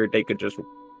on longer, they could just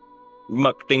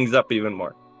muck things up even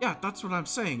more. Yeah, that's what I'm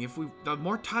saying. If the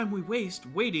more time we waste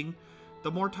waiting, the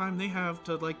more time they have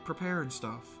to like prepare and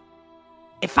stuff.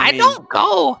 If I I mean- don't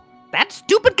go, that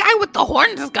stupid guy with the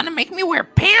horns is gonna make me wear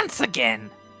pants again.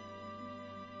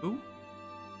 Who?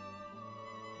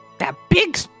 That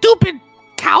big stupid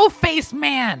cow face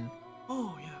man.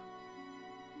 Oh yeah,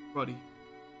 buddy.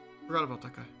 Forgot about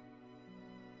that guy.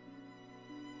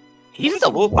 He's What's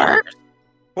the Wolfram? worst.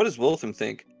 What does Wiltham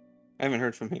think? I haven't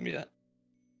heard from him yet.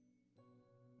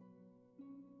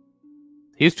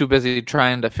 He's too busy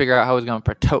trying to figure out how he's going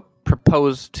to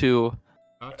propose to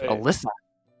Okay. Right. Alyssa.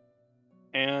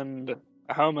 And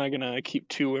how am I gonna keep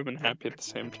two women happy at the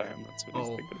same time? That's what he's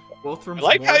Oh. thinking about. Wolfram's I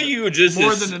like more how than- you just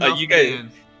more than enough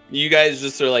man. you guys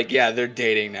just are like, yeah, they're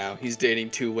dating now. He's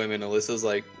dating two women. Alyssa's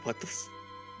like, what the?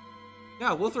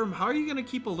 Yeah, Wolfram, how are you gonna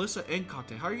keep Alyssa and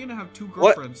Kate? How are you gonna have two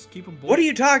What? girlfriends? Keep them both. What are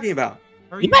you talking about?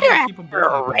 How are You gonna better keep 'em ask for a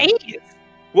both happy? raise.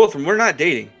 Wolfram, we're not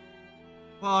dating.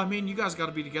 Well, I mean, you guys got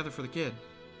to be together for the kid.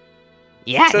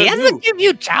 Yeah, So he has who? to give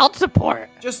you child support.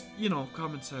 Just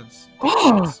common sense.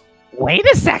 Wait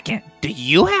a second. Do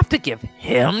you have to give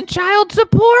him child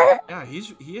support? Yeah,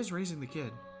 he is raising the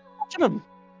kid. Watching him.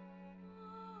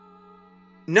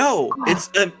 No,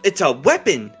 it's a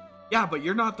weapon. Yeah, but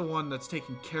you're not the one that's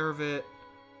taking care of it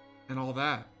and all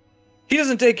that. He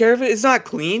doesn't take care of it. It's not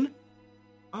clean.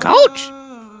 Coach!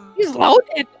 Uh, He's loaded.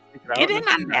 Take it out Get and in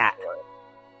then on figure that. out what.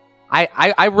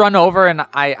 I run over and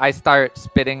I start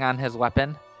spitting on his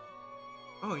weapon.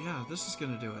 Oh yeah, this is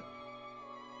gonna do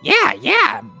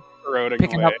Yeah. Eroding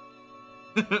Picking away.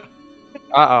 up- it.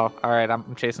 Uh-oh. All right,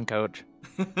 I'm chasing Coach.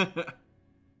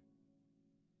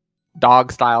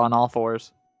 Dog style on all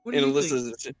fours. What do And you think?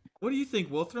 Alyssa's. What do you think,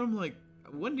 Wolfram? Like,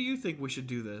 when do you think we should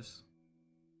do this?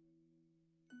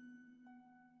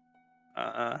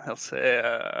 He'll say,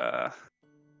 I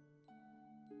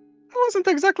wasn't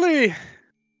exactly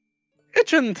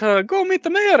itching to go meet the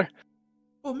mayor.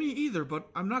 Well, me either, but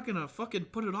I'm not gonna fucking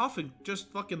put it off and just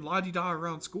fucking la-di-da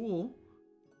around school.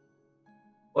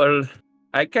 Well,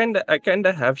 I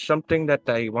kinda have something that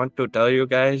I want to tell you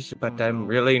guys, but Oh, I'm no.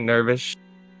 really nervous.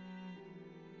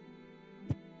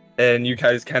 And you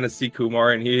guys kind of see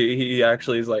Kumar, and he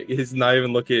actually is like, he's not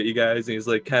even looking at you guys, and he's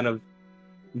like kind of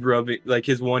rubbing, like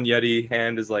his one Yeti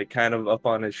hand is like kind of up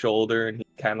on his shoulder, and he's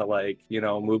kind of like,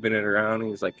 moving it around, and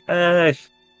he's like,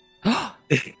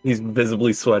 he's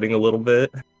visibly sweating a little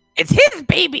bit. It's his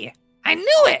baby. I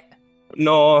knew it.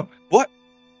 No, Alyssa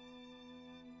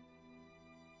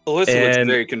looks And-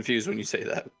 very confused when you say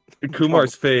that.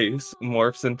 Kumar's face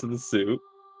morphs into the suit.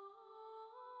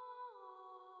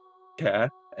 Yeah,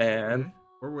 and Okay,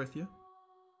 we're with you.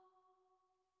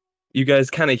 you guys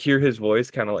kind of hear his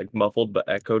voice kind of like muffled but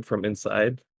echoed from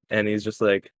inside, and he's just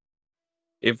like,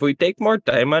 if we take more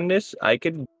time on this, I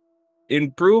could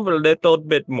improve a little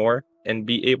bit more and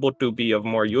be able to be of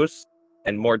more use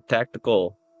and more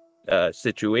tactical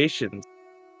situations.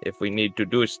 if we need to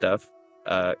do stuff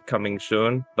coming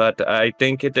soon. But I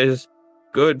think it is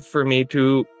good for me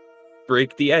to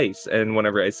break the ice. And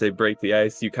whenever I say break the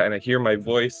ice, you kind of hear my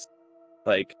voice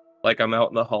like I'm out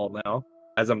in the hall now,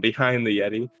 as I'm behind the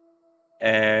Yeti.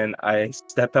 And I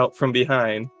step out from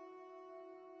behind,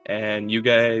 and you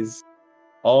guys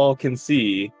all can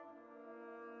see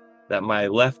that my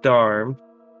left arm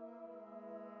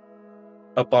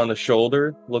up on the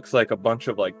shoulder looks like a bunch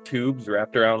of like tubes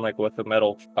wrapped around like with a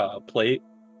metal plate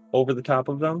over the top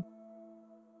of them.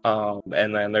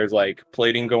 And then there's like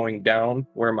plating going down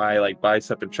where my like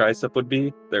bicep and tricep would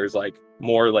be. There's like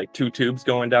more like 2 tubes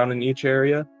going down in each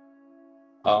area.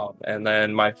 And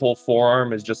then my whole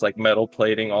forearm is just like metal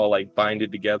plating all like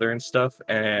binded together and stuff.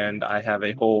 And I have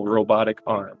a whole robotic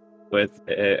arm with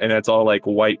it, and it's all like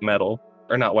white metal,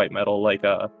 or not white metal, like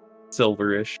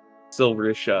silverish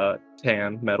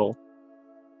tan metal.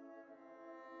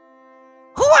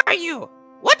 Who are you?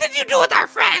 What did you do with our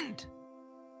friend?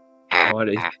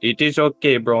 It is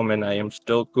okay, Broman. I am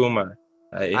still Kumar.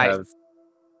 I have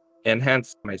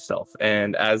enhanced myself.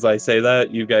 And as I say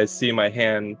that, you guys see my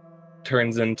hand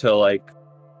turns into like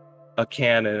a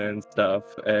cannon and stuff.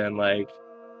 And like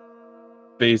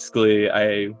basically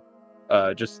I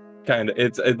just kind of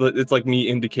it's like me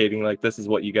indicating like this is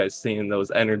what you guys seen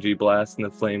those energy blasts and the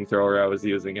flamethrower I was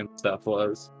using and stuff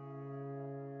was.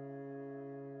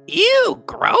 Ew,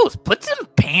 gross. Put some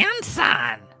pants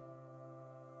on.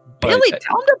 Billy,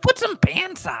 tell him to put some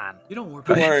pants on. You don't wear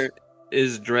Kumar pants.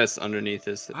 is dressed underneath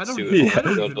his I don't suit. even- I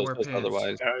don't Joe even does wear this pants.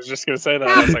 otherwise. I was just gonna say that.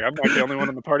 I was like, I'm not the only one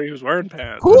in the party who's wearing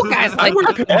pants. Cool guys like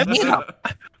pants. you know.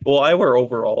 Well, I wear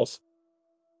overalls.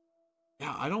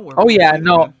 Yeah, I don't wear Oh, pants yeah, either,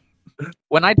 no. man.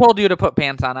 When I told you to put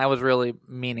pants on, I was really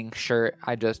meaning shirt.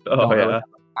 I just Oh, don't really yeah. have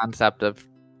the concept of,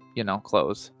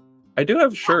 clothes. I do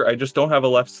have a shirt. I just don't have a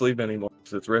left sleeve anymore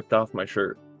because it's ripped off my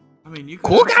shirt. I mean, you could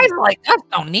Cool actually- guys like us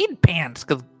don't need pants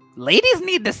because ladies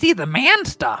need to see the man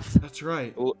stuff. That's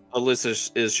right.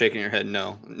 Alyssa is shaking her head.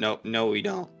 No, we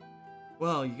don't.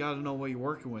 Well, you gotta know what you're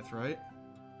working with, right?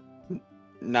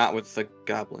 Not with the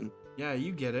goblin. Yeah,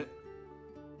 you get it.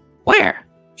 Where?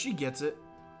 She gets it.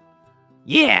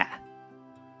 Yeah.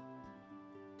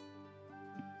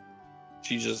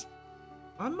 She just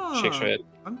I'm shakes her head.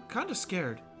 I'm kind of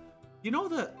scared. You know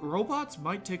that robots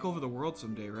might take over the world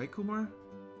someday, right, Kumar?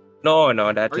 No,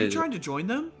 that Are you is trying to join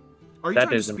them? Are you That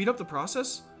trying to isn't- speed up the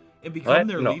process and become What?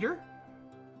 their No. leader?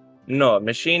 no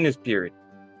machine is purity.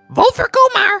 Vote for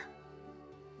Kumar.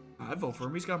 I vote for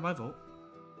him. He's got my vote.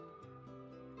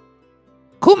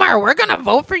 Kumar, we're gonna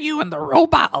vote for you in the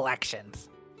robot elections.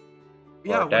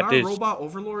 Yeah, Well, when that our is- robot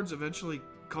overlords eventually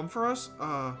come for us,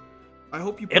 I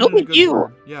hope you put It'll in a be good you.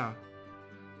 word. Yeah.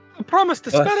 I promised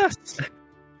to spit us.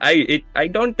 I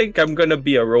don't think I'm gonna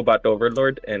be a robot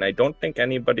overlord, and I don't think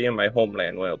anybody in my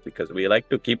homeland will, because we like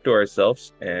to keep to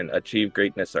ourselves and achieve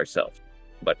greatness ourselves.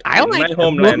 But I in like my to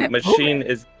homeland, move it, machine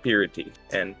is purity,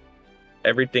 and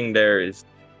everything there is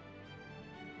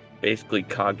basically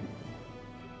cognitive.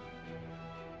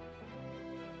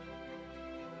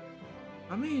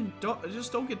 I mean,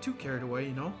 don't get too carried away,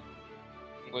 you know?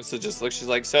 Alyssa just looks. She's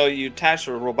like, so you attach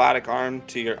a robotic arm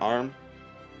to your arm?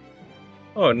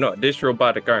 Oh no, this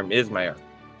robotic arm is my arm.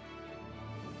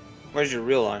 Where's your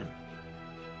real arm?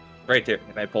 Right here,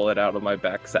 and I pull it out of my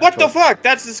back satchel. What the fuck?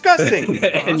 That's disgusting.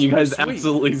 And you guys sweet.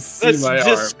 absolutely see That's my arm.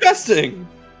 disgusting.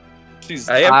 She's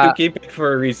I have Uh, to keep it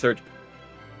for research.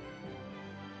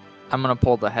 I'm gonna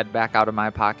pull the head back out of my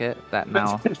pocket. That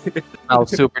now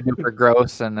smells super duper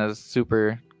gross and is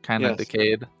super kind of Yes.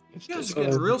 decayed. You guys are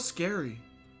getting real scary.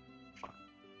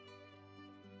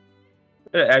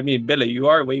 I mean, Billy, you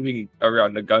are waving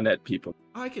around a gun at people.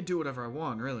 I can do whatever I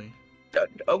want, really.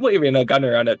 Waving a gun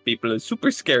around at people is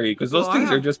super scary because those Well, I things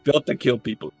are have- just built to kill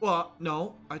people. Well,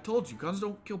 no, I told you, guns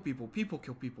don't kill people. People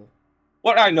kill people.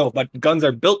 What I know, but guns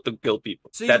are built to kill people.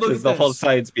 See, That look is at the whole this.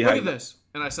 science Look behind at it. this.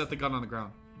 And I set the gun on the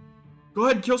ground. Go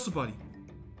ahead and kill somebody.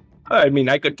 I mean,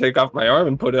 I could take off my arm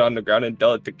and put it on the ground and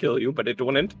tell it to kill you, but it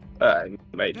wouldn't.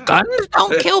 Mate. Yeah. Guns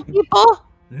don't kill people.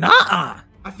 Nuh-uh.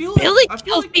 I feel like Billy I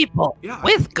feel kills like people Yeah, I-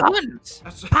 with guns.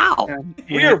 that's, Pow.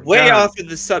 we are way off of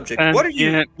the subject. What are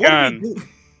you? Gun. What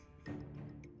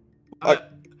are you doing?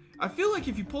 I feel like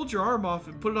if you pulled your arm off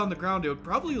and put it on the ground, it would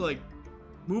probably like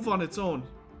move on its own.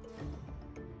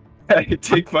 I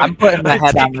take my. I'm putting the I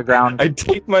head on take- the ground. I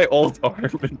take my old arm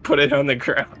and put it on the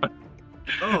ground.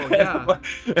 Oh yeah,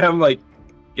 And I'm like,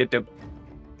 get the.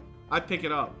 I pick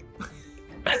it up,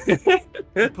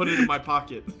 and put it in my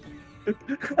pocket.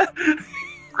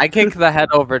 I kick the head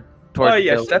over towards Oh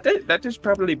yes, Billy. that is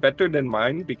probably better than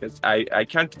mine because I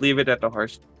can't leave it at the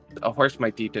horse. A horse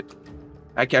might eat it.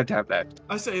 I can't have that.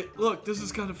 I say, look, this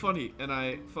is kind of funny, and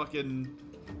I fucking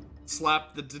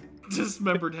slap the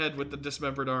dismembered head with the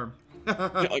dismembered arm.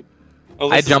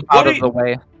 I jump out of the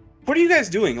way. What are you guys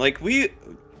doing? Like,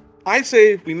 I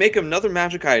say we make another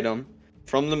magic item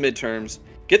from the midterms,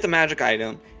 get the magic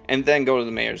item, and then go to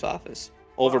the mayor's office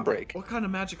over break. What kind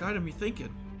of magic item you thinking?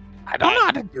 I don't know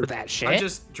how to do that shit. I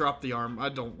just dropped the arm. I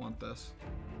don't want this.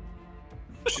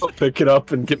 I'll pick it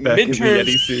up and get back in the Midterms.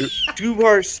 Yeti suit.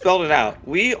 Dubar spelled it out.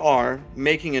 We are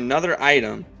making another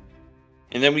item,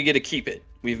 and then we get to keep it.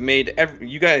 We've made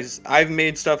you guys. I've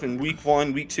made stuff in week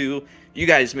 1, week 2. You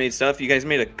guys made stuff. You guys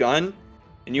made a gun,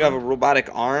 and you have a robotic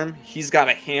arm. He's got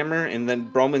a hammer, and then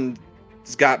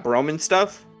Broman's got Broman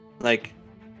stuff. Like,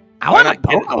 I why want a not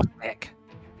get it? pogo stick.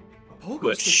 A pogo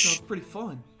But stick shh. sounds pretty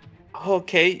fun.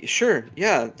 Okay, sure,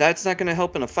 yeah, that's not gonna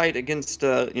help in a fight against,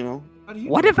 How do you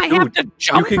What do if it? I have to You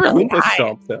jump can really Goomba high?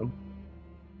 stomp them.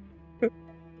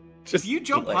 If you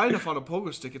jump like- high enough on a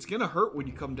pogo stick, it's gonna hurt when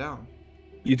you come down.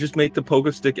 You just make the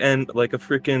pogo stick end like a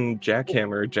freaking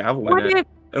jackhammer or javelin, What end, if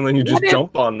and then you just what if-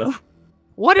 jump on them.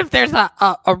 What if there's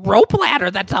a rope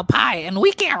ladder that's up high and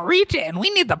we can't reach it and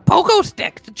we need the pogo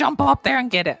stick to jump up there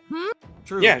and get it?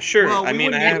 True. Yeah, sure. Well, I we mean,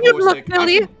 wouldn't I need have- a You pogo look stick.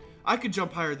 silly. I could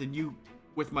jump higher than you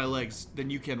with my legs than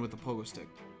you can with a pogo stick.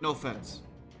 No offense.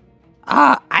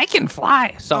 I can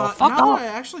fly, so fuck now off.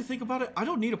 that I actually think about it, I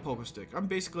don't need a pogo stick. I'm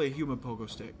basically a human pogo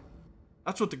stick.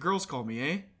 That's what the girls call me,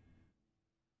 eh?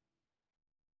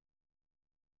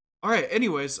 Alright,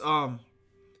 anyways,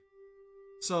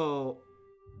 so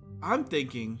I'm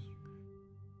thinking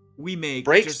we make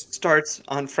break just starts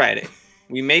on Friday.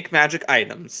 We make magic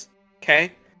items,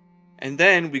 okay? And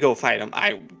then we go fight them.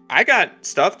 I got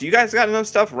stuff. Do you guys got enough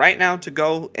stuff right now to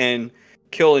go and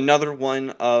kill another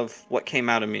one of what came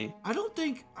out of me? I don't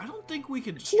think we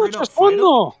could straight up fight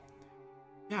 'em.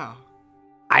 Yeah.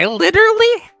 I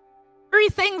literally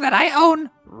everything that I own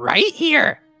right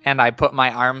here. And I put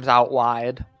my arms out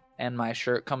wide, and my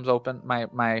shirt comes open.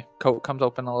 My coat comes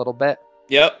open a little bit.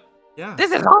 Yep. Yeah.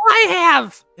 This is all I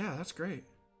have. Yeah, that's great.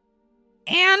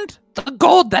 And the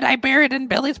gold that I buried in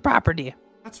Billy's property.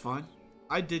 That's fine.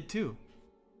 I did too.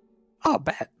 Oh,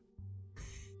 bet.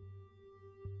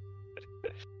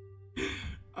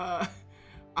 I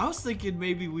was thinking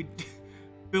maybe we'd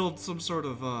build some sort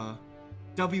of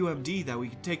WMD that we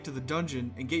could take to the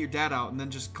dungeon and get your dad out and then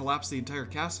just collapse the entire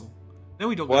castle. Then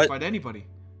we don't gotta What? fight anybody.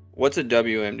 What's a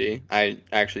WMD? I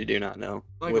actually do not know.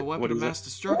 Like What- a weapon what of is it? mass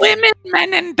destruction. Women,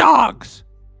 men, and dogs.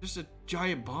 Just a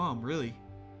giant bomb, really.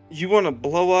 You want to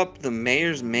blow up the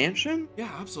mayor's mansion? Yeah,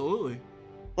 absolutely.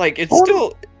 Like, it's Oh,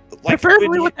 still like Preferably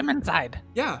when- with them inside.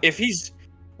 Yeah. if he's.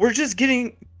 We're just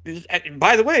getting.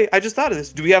 By the way, I just thought of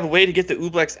this. Do we have a way to get the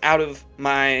Ublex out of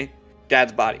my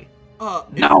dad's body?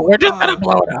 No, we're just gonna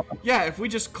blow it up. Yeah, if we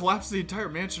just collapse the entire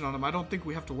mansion on him, I don't think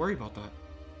we have to worry about that.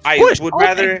 I Push, would okay.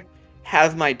 rather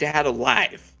have my dad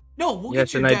alive. No, we'll Yes,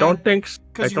 get your and dad. I don't think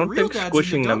 'cause your real dad's in the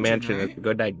squishing the dungeon, mansion right? is a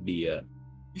good idea.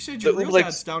 You said your The real Ublex-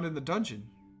 dad's down in the dungeon.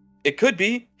 It could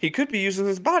be. He could be using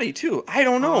his body too. I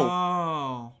don't know.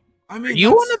 Oh. I mean, Are you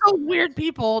that's- one of those weird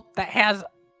people that has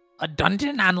a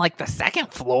dungeon on like the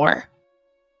second floor?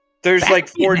 There's that like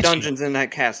would be 4 an issue. dungeons in that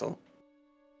castle.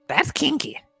 That's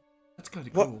kinky. That's kind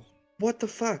of What? cool. What the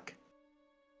fuck?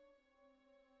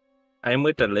 I'm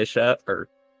with Alicia, or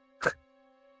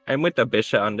I'm with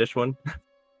Abisha on this one.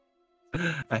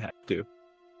 I have to.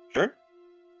 Sure.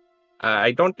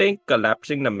 I don't think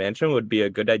collapsing the mansion would be a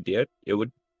good idea. It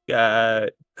would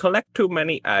collect too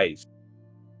many eyes.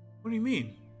 What do you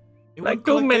mean? It Like, wouldn't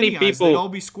too collect many any eyes, people- They'd all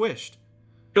be squished.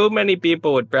 Too many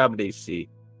people would probably see.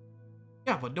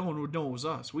 Yeah, but no one would know it was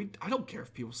us. I don't care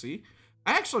if people see.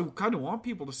 I actually kind of want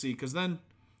people to see, because then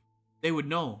they would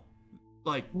know.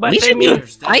 Like, But we I should mean-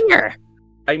 use fire.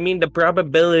 I mean, the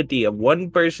probability of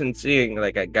one person seeing,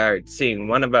 like a guard seeing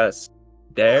one of us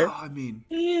there. I mean,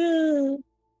 Yeah.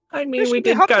 I mean, This we should be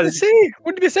did happy to cause. see.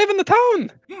 We'd be saving the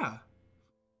town. yeah.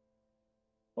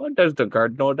 Well, does the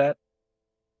guard know that?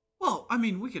 Well, I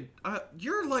mean, we could.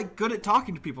 You're like good at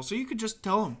talking to people, so you could just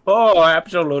tell them. Oh,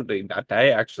 absolutely not. I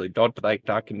actually don't like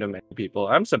talking to many people.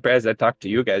 I'm surprised I talked to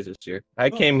you guys this year. I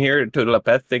came here to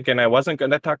Lepeth thinking I wasn't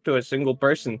going to talk to a single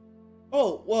person.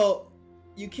 Oh, well,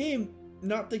 you came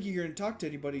not thinking you're going to talk to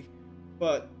anybody,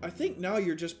 but I think now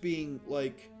you're just being,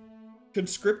 like,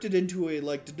 conscripted into a,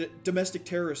 like, domestic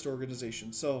terrorist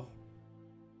organization, so,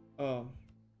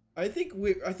 I think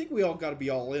we all gotta be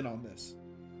all in on this.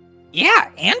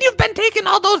 Yeah, and you've been taking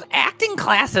all those acting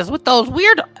classes with those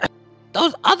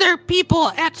those other people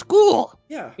at school.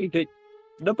 Yeah.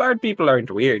 The bard people aren't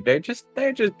weird. They're just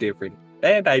different.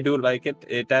 And I do like it.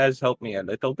 It has helped me a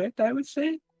little bit, I would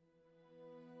say.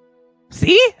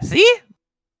 See?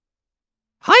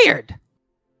 Hired.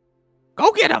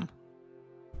 Go get him.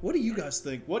 What do you guys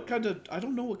think? What kind of... I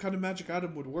don't know what kind of magic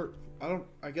item would work.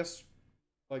 I guess...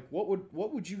 Like, what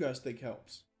would you guys think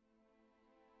helps?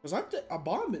 Because a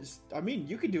bomb is... I mean,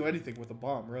 you can do anything with a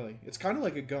bomb, really. It's kind of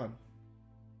like a gun.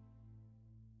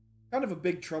 Kind of a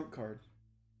big trump card.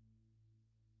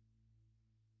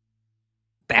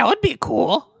 That would be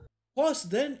cool. Plus,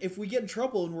 then, if we get in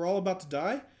trouble and we're all about to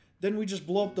die, then we just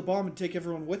blow up the bomb and take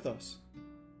everyone with us.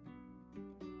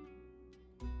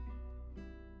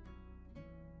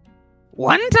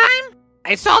 One time,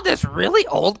 I saw this really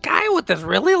old guy with this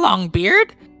really long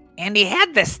beard, and he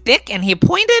had this stick and he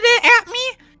pointed it at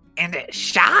me, and it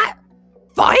shot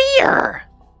fire.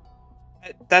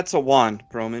 That's a wand,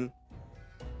 Broman.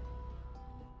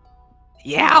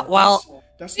 Yeah, well,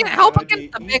 That's didn't not a help bad idea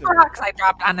against the big either. rocks I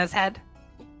dropped on his head.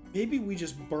 Maybe we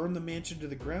just burn the mansion to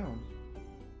the ground.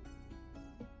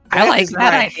 I like is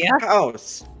that my idea.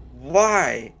 House.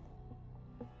 Why?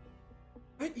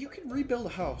 Right, you can rebuild a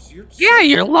house. Yeah,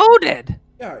 you're loaded.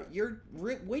 Yeah, you're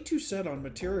way too set on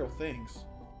material things.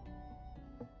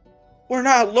 We're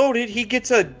not loaded. He gets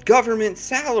a government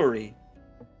salary.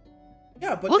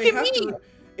 Yeah, but Look they at have me. to.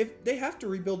 If they have to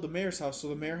rebuild the mayor's house, so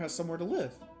the mayor has somewhere to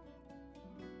live.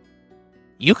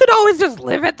 You could always just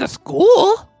live at the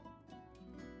school.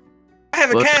 I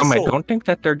have a Look, castle. I don't think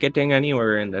that they're getting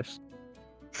anywhere in this.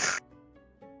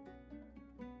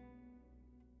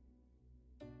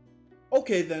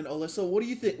 Okay, then, Alyssa, what do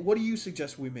you think? What do you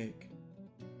suggest we make?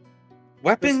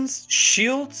 Weapons,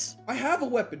 shields, I have a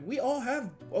weapon. We all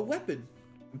have a weapon.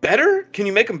 better? Can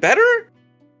you make them better?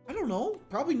 I don't know.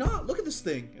 Probably not. Look at this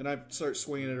thing, and I start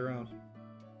swinging it around.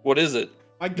 What is it?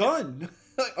 My gun.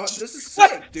 This is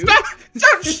sick, dude.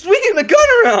 Stop swinging the gun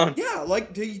around. Yeah,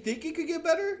 like, do you think it could get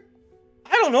better?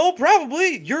 I don't know.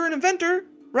 Probably. You're an inventor,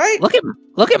 right? Look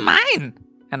at mine.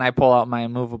 And I pull out my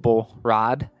immovable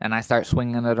rod and I start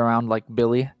swinging it around like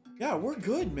Billy. Yeah, we're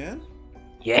good, man.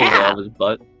 Yeah. Pull out his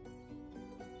butt,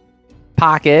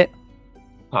 Pocket.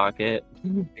 pocket.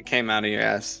 It came out of your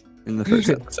ass in the first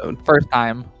episode. First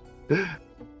time.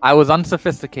 I was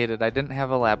unsophisticated. I didn't have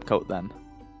a lab coat then.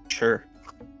 Sure.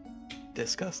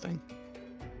 Disgusting.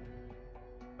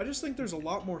 I just think there's a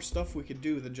lot more stuff we could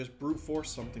do than just brute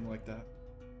force something like that.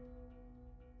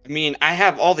 I mean, I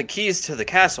have all the keys to the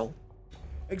castle.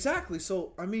 Exactly,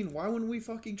 so, I mean, why wouldn't we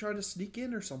fucking try to sneak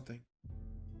in or something?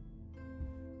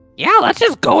 Yeah, let's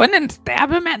just go in and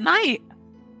stab him at night.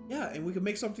 Yeah, and we could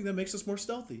make something that makes us more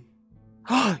stealthy.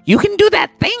 You can do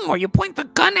that thing where you point the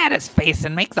gun at his face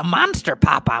and make the monster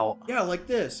pop out. Yeah, like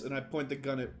this, and I point the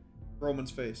gun at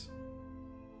Roman's face.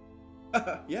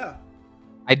 Yeah.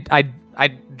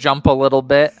 I jump a little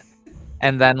bit,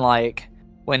 and then like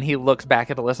when he looks back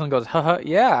at Alyssa and goes, haha,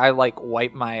 yeah, I like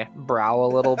wipe my brow a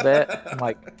little bit and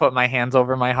like put my hands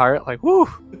over my heart, like whoo.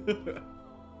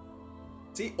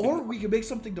 See, or we could make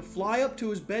something to fly up to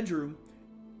his bedroom,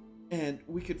 and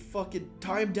we could fucking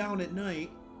tie him down at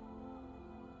night,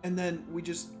 and then we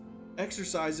just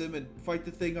exercise him and fight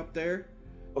the thing up there.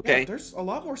 Okay. Yeah, there's a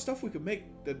lot more stuff we could make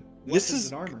than This weapons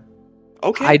is- and armor.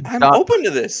 Okay, I'm thought- open to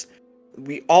this.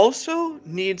 We also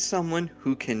need someone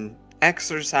who can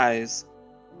exorcise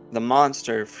the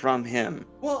monster from him.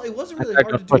 Well, it wasn't I really tried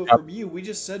hard to to do push it up. from you. We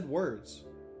just said words.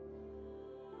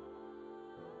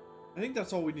 I think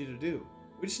that's all we need to do.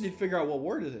 We just need to figure out what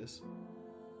word it is.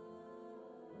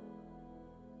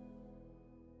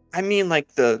 I mean,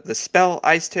 like the spell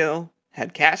Icetail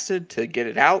had casted to get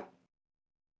it out.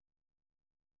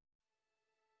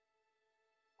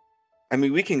 I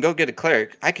mean, we can go get a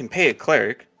cleric. I can pay a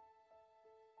cleric.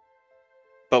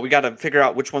 But we gotta figure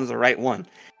out which one's the right one.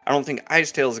 I don't think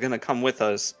Icetail is gonna come with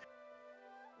us.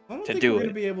 I don't To think do we're going it.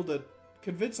 to be able to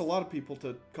convince a lot of people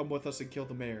to come with us and kill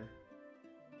the mayor.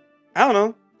 I don't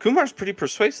know. Kumar's pretty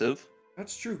persuasive.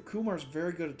 That's true. Kumar's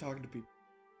very good at talking to people.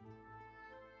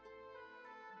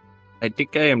 I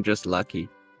think I am just lucky.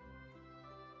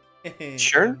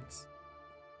 Sure.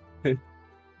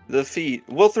 The feat.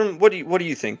 Wilthram, what do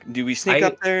you think? Do we sneak I-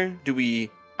 up there? Do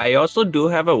we I also do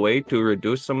have a way to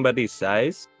reduce somebody's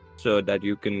size so that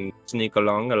you can sneak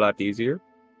along a lot easier.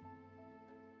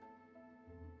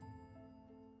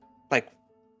 like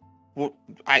well,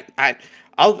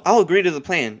 I'll agree to the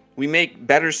plan. We make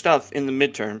better stuff in the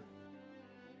midterm.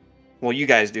 Well, you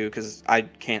guys do cuz I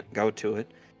can't go to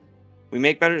it.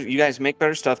 You guys make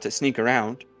better stuff to sneak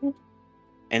around.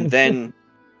 And then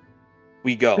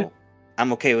we go.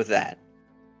 I'm okay with that.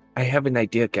 I have an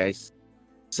idea, guys.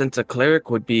 Since a cleric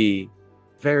would be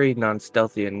very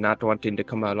non-stealthy and not wanting to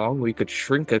come along, we could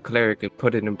shrink a cleric and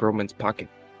put it in Broman's pocket.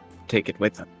 Take it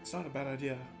with him. It's not a bad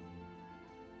idea.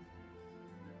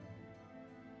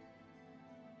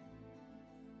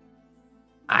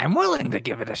 I'm willing to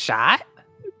give it a shot.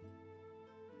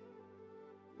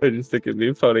 I just think it'd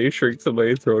be funny. Shrink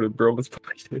somebody, throw it in Broman's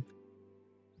pocket.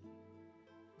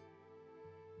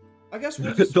 I guess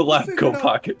we'll just, The we'll lab figure coat it out.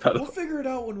 pocket, by the We'll way. figure it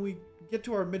out when we get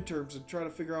to our midterms and try to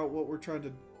figure out what we're trying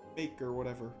to make or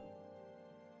whatever.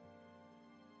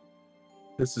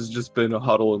 This has just been a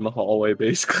huddle in the hallway,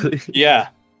 basically. Yeah.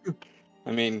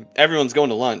 I mean, everyone's going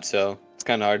to lunch, so it's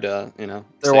kind of hard to, They're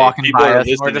say walking people by are us.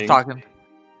 And we're listening. just talking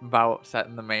about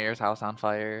setting the mayor's house on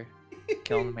fire,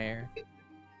 killing the mayor.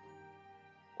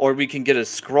 Or we can get a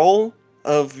scroll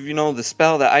of, the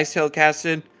spell that Icetail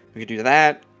casted. We could do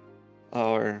that.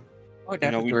 Or, Oh,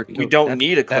 that would work we too. don't That-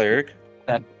 need a that- cleric.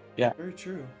 Very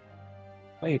true.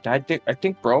 Wait, I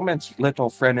think Broman's little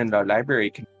friend in the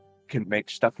library can make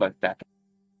stuff like that.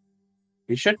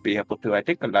 He should be able to. I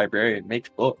think a librarian makes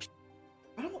books.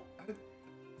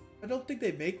 I don't think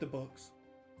they make the books.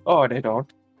 Oh, they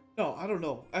don't. No, I don't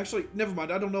know. Actually, never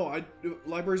mind. I don't know.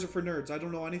 Libraries are for nerds. I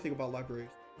don't know anything about libraries.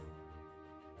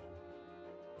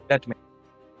 That makes.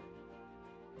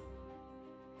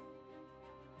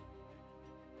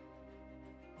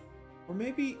 Or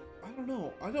maybe I don't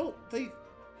know. I don't know.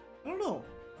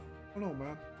 I don't know,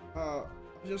 man. I'm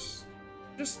just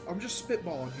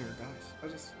spitballing here, guys. I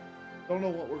just don't know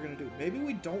what we're gonna do. Maybe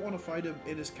we don't want to fight him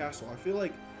in his castle. I feel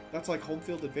like that's like home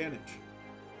field advantage.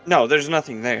 No, there's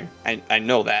nothing there. I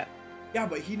know that. Yeah,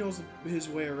 but he knows his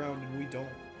way around and we don't.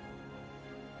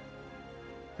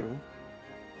 True.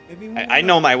 Maybe we I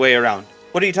know my way around.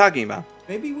 What are you talking about?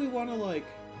 Maybe we want to like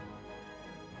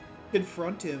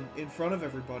confront him in front of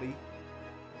everybody,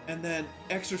 and then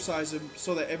exercise him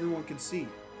so that everyone can see.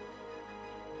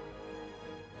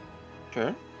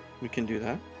 Sure, we can do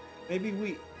that. Maybe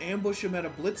we ambush him at a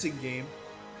blitzing game,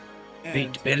 and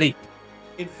Wait, Billy.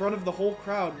 in front of the whole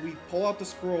crowd, we pull out the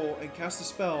scroll and cast a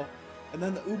spell, and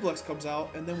then the Ublex comes out,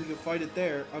 and then we can fight it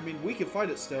there. I mean, we can fight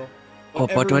it still, but Oh,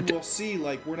 but everyone what- will see,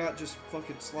 like, we're not just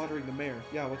fucking slaughtering the mayor.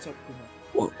 Yeah, what's up, Kumar?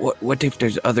 What if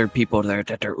there's other people there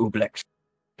that are Ublex,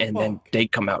 and then Fuck. they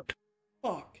come out?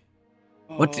 Fuck.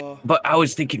 But I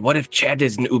was thinking, what if Chad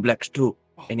is an Ublex too,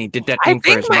 oh, and he did that I thing for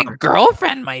think his my mother?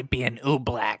 girlfriend might be an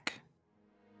Oobleck.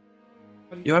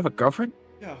 You have a girlfriend?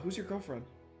 Yeah, who's your girlfriend?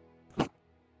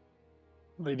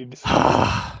 Lady Dis-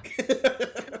 The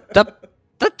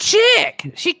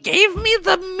chick! She gave me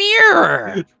the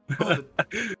mirror!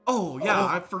 Oh, yeah,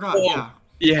 I forgot, yeah.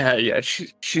 Yeah.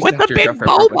 She's With not the your big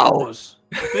girlfriend, probably. bobos!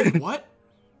 Big what?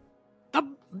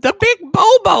 The big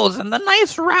bobos and the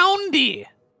nice roundy!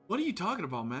 What are you talking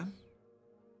about, man?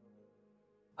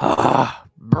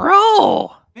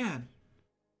 Bro! Man,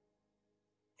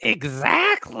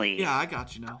 Exactly! yeah, I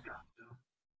got you now.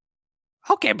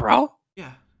 Okay, bro.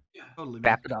 Yeah, totally. man.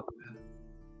 Wrap it up.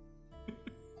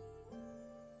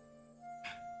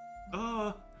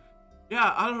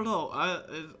 Yeah, I don't know.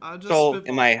 I just. So, spitball-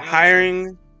 am I yeah,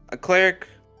 hiring a cleric?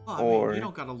 Well, I mean, or- you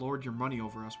don't gotta lord your money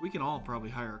over us. We can all probably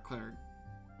hire a cleric.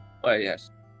 Oh,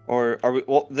 yes. Or are we?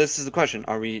 Well, this is the question: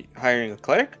 are we hiring a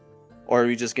cleric, or are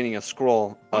we just getting a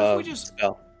scroll What if of we just-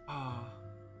 spell?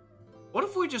 What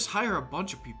if we just hire a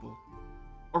bunch of people?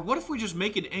 Or what if we just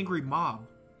make an angry mob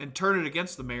and turn it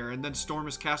against the mayor and then storm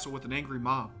his castle with an angry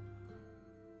mob?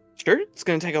 Sure, it's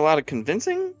gonna take a lot of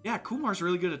convincing. Yeah, Kumar's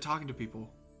really good at talking to people.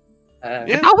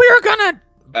 Yeah. Now we were gonna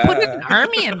put an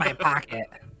army in my pocket.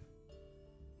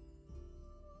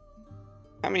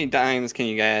 How many times can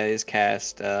you guys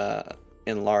cast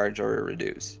enlarge or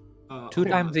reduce? 2 hold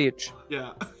times on. each.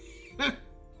 Yeah.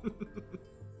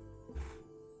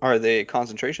 Are they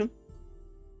concentration?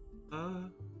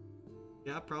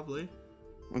 Yeah, probably.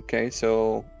 Okay,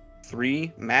 so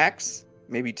 3 max,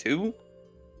 maybe 2.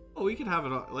 Oh, we could have it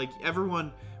like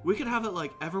everyone. We could have it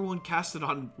like everyone cast it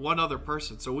on one other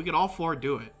person, so we could all 4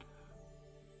 do it.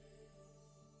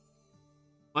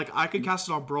 Like I could cast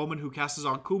it on Broman, who casts it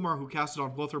on Kumar, who casts it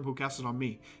on Wilthram, who casts it on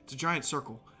me. It's a giant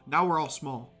circle. Now we're all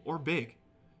small or big.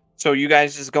 So you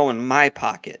guys just go in my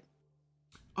pocket.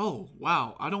 Oh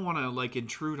wow! I don't want to like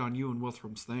intrude on you and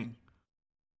Wilthram's thing.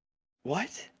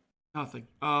 What? Nothing.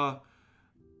 I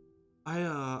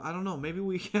don't know. Maybe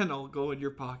we can all go in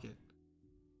your pocket.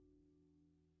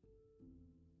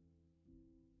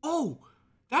 Oh,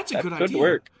 that's a That good could idea.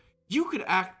 work. You could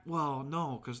act. Well,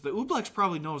 no, because the Ublex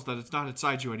probably knows that it's not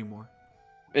inside you anymore.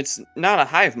 It's not a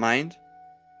hive mind.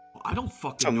 Well, I don't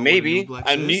fucking So know maybe what an Ublex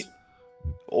I is. need.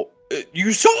 Oh,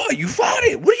 you saw it. You fought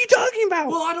it. What are you talking about?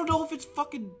 Well, I don't know if it's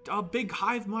fucking a big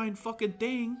hive mind fucking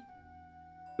thing.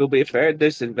 To be fair,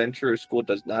 this adventurer school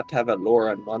does not have a lore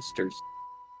on monsters.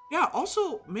 Yeah.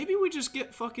 Also, maybe we just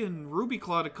get fucking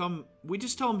Rubyclaw to come. We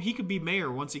just tell him he could be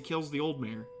mayor once he kills the old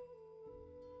mayor.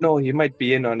 No, he might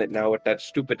be in on it now with that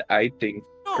stupid eye thing.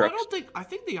 No, No, I Crux. don't think. I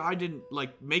think the eye didn't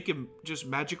like make him just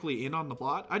magically in on the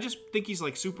plot. I just think he's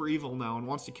like super evil now and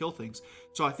wants to kill things.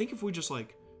 So I think if we just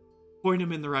like point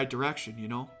him in the right direction, you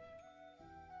know,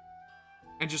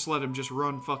 and just let him just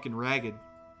run fucking ragged.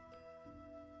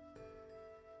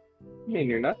 I mean,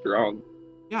 you're not wrong.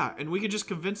 Yeah, and we could just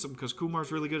convince him because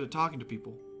Kumar's really good at talking to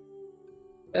people.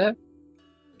 Eh.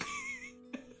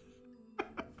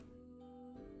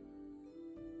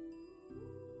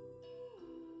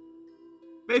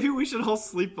 Maybe we should all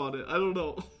sleep on it. I don't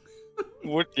know.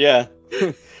 Yeah.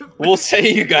 We'll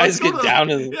say you guys Let's go get to- down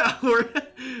and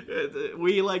Yeah,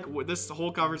 we like this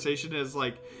whole conversation is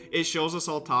like it shows us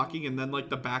all talking, and then like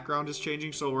the background is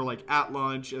changing. So we're like at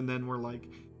lunch, and then we're like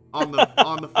on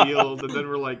the field, and then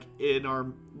we're like in our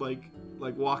like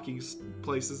walking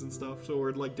places and stuff. So we're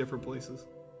in like different places.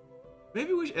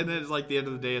 Maybe we should, and then it's like the end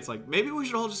of the day. It's like maybe we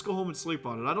should all just go home and sleep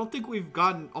on it. I don't think we've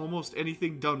gotten almost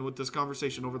anything done with this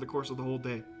conversation over the course of the whole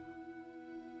day.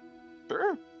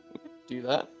 Sure. We can do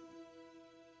that.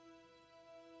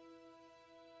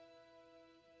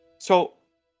 So,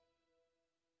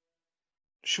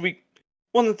 should we...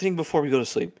 One thing before we go to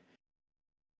sleep.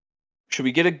 Should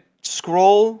we get a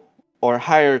scroll or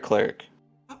hire a cleric?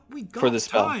 We got For the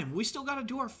spell. time. We still got to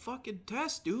do our fucking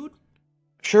test, dude.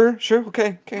 Sure,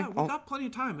 okay. Yeah, we I'll- got plenty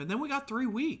of time, and then we got 3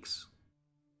 weeks.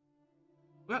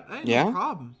 That ain't Yeah? no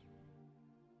problem.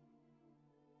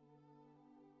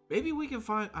 Maybe we can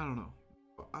find. I don't know.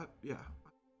 Yeah.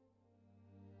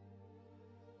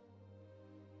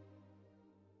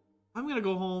 I'm gonna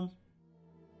go home,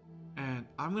 and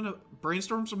I'm gonna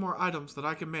brainstorm some more items that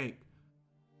I can make.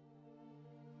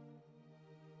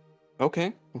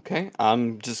 Okay.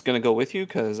 I'm just gonna go with you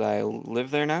because I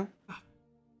live there now.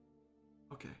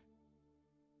 Okay.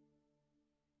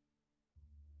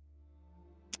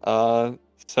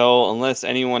 So unless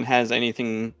anyone has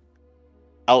anything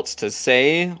else to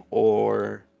say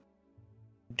or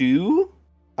do,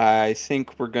 I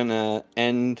think we're gonna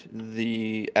end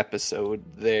the episode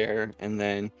there and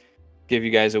then give you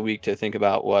guys a week to think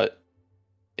about what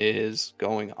is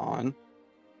going on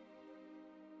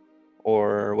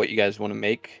or what you guys want to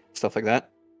make, stuff like that.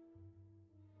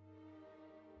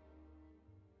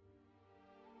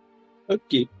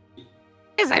 Okay.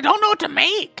 Guys, I don't know what to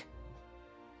make.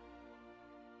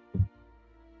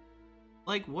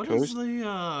 Like, what Sure. is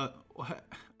the,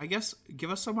 I guess,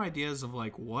 give us some ideas of,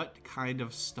 like, what kind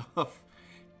of stuff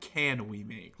can we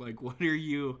make? Like, what are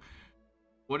you,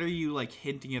 like,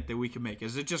 hinting at that we can make?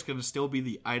 Is it just gonna still be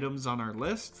the items on our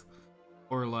list?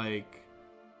 Or, like,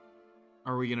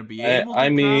 are we gonna be able to I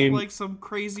craft, mean- like, some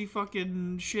crazy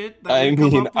fucking shit that I we come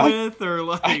mean, up with? Or,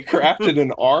 like... I crafted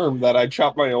an arm that I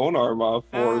chopped my own arm off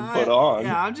for and put on.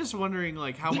 Yeah, I'm just wondering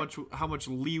like how much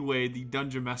leeway the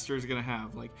dungeon master is gonna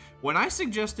have. Like when I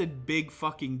suggested big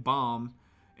fucking bomb,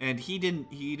 and he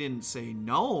didn't say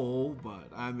no, but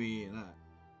I mean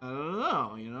I don't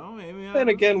know, you know, maybe. Then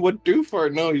again, what do for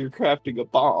no? You're crafting a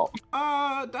bomb.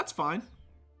 That's fine.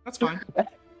 That's fine.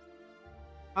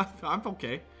 I'm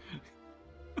okay.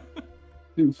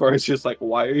 Do for it's just like,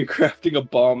 why are you crafting a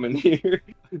bomb in here?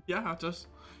 Yeah, just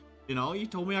you know, you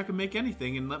told me I could make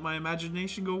anything and let my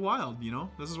imagination go wild. You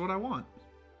know, this is what I want.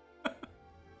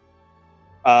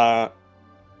 I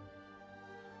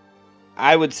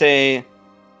would say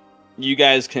you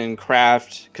guys can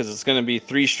craft because it's going to be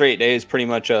 3 straight days pretty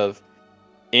much of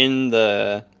in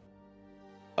the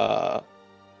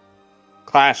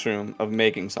classroom of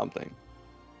making something.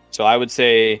 So I would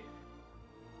say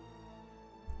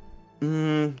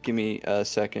give me a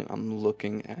second. I'm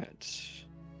looking at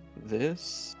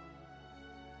this.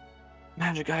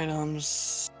 Magic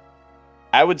items.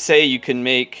 I would say you can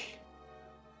make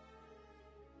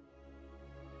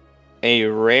a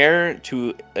rare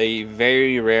to a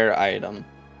very rare item.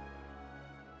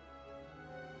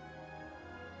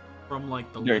 From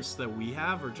like the There- list that we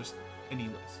have, or just any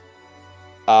list.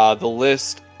 The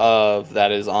list of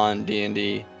that is on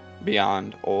D&D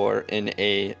Beyond or in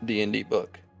a D&D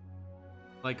book.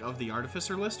 Like of the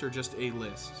artificer list, or just a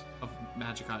list of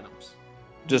magic items?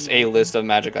 Just a list of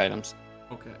magic items.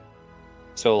 Okay.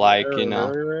 So like, you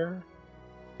know,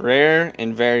 rare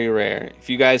and very rare. If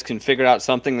you guys can figure out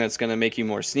something that's going to make you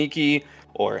more sneaky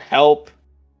or help,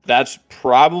 that's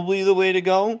probably the way to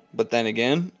go. But then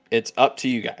again, it's up to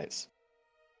you guys.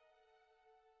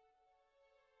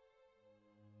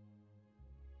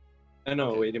 I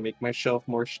know a way to make my shelf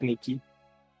more sneaky.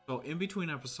 So in between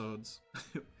episodes,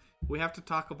 we have to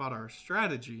talk about our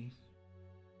strategy.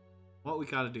 What we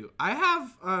got to do. I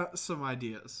have some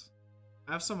ideas.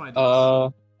 I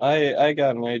I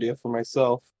got an idea for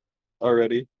myself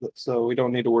already, so we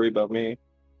don't need to worry about me.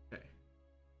 Okay.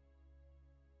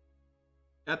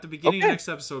 At the beginning of Okay. next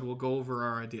episode, we'll go over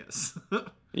our ideas.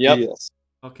 Yep. Yes.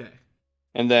 Okay.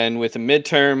 And then with the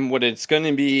midterm, what it's going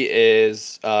to be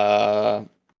is I'm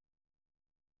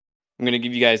going to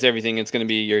give you guys everything. It's going to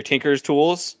be your Tinker's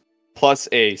tools plus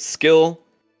a skill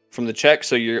from the check.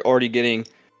 So you're already getting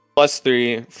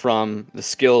 +3 from the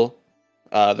skill,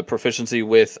 the proficiency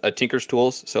with a Tinker's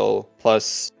tools. So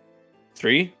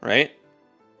 +3, right?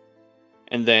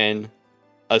 And then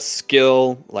a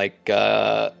skill like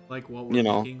Like what we're You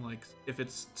know. thinking, like if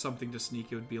it's something to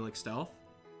sneak, it would be like stealth.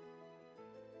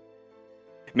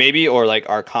 maybe, or like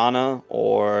Arcana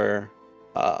or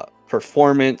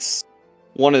Performance,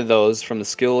 one of those from the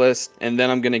skill list. And then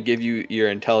I'm going to give you your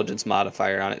intelligence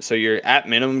modifier on it. So you're at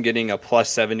minimum getting a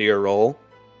 +7 to your roll,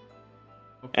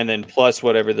 and then plus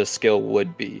whatever the skill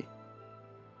would be.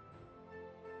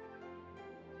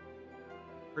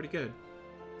 Pretty good.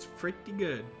 It's pretty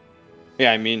good.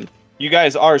 Yeah, I mean, you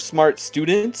guys are smart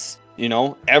students. You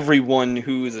know, everyone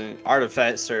who's an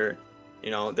artificer, you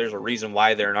know, there's a reason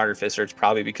why they're an artificer. It's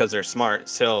probably because they're smart.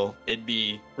 So it'd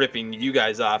be ripping you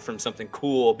guys off from something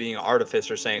cool being an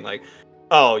artificer, saying like,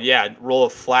 oh yeah, roll a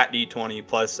flat d20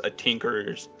 plus a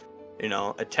tinker's. You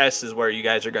know, a test is where you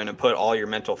guys are going to put all your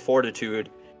mental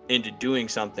fortitude into doing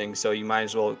something. So you might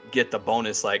as well get the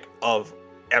bonus like of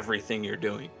everything you're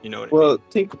doing. You know what I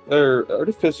mean?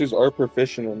 Artificers are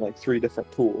proficient in like 3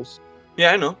 different tools.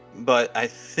 Yeah, I know, but I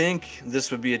think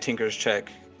this would be a tinker's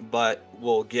check, but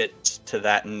we'll get to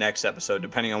that next episode,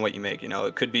 depending on what you make. You know,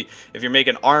 it could be, if you're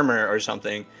making armor or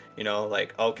something, you know,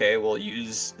 like, okay, we'll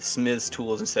use smith's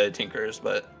tools instead of tinker's,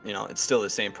 but, you know, it's still the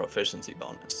same proficiency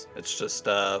bonus. It's just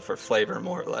for flavor,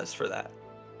 more or less, for that.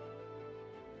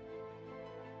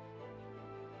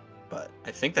 But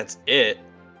I think that's it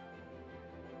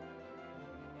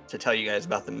to tell you guys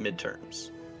about the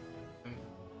midterms.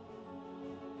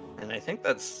 And I think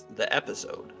that's the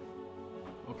episode.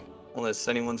 Okay. Unless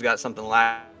anyone's got something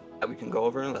last that we can go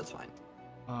over, that's fine.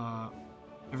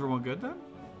 Everyone good then?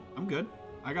 I'm good.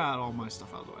 I got all my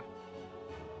stuff out of the way.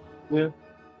 Yeah.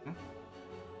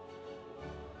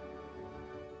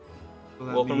 So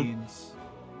that Welcome. means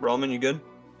Roman, you good?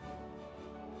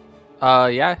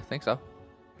 Yeah, I think so.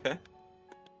 Okay.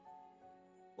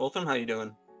 Wolfen, how you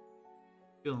doing?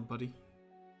 feeling, buddy.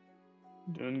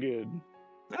 Doing good.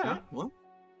 Yeah. Well.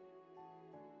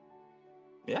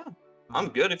 Yeah, I'm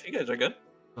good if you guys are good.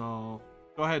 So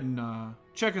go ahead and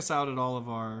check us out at all of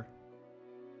our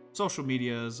social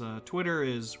medias. Twitter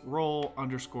is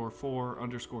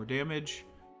roll_4_damage.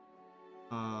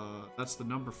 That's the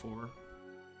number 4.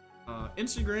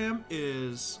 Instagram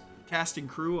is casting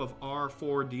crew of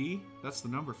R4D. That's the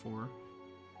number 4.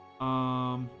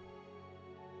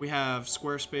 We have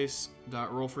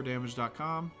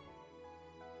squarespace.rollfordamage.com.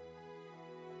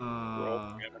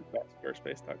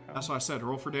 Rollfordamage.squarespace.com. That's what I said,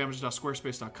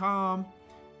 rollfordamage.squarespace.com.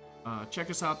 Check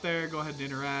us out there. Go ahead and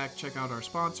interact. Check out our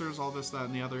sponsors, all this, that,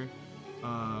 and the other.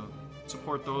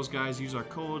 Support those guys. Use our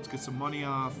codes. Get some money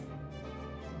off.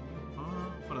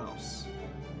 What else?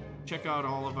 Check out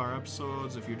all of our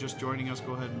episodes. If you're just joining us,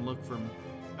 go ahead and look from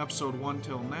episode 1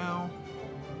 till now.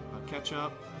 Catch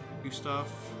up. Do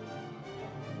stuff.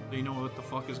 So you know what the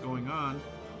fuck is going on.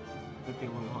 Might be a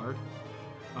little hard.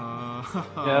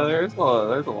 Yeah, there's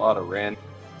a lot of random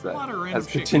that has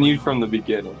shit continued going from on. the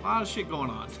beginning. A lot of shit going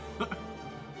on.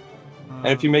 And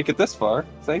if you make it this far,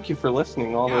 thank you for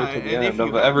listening all the way to the and if end you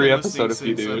of have every been episode. If listening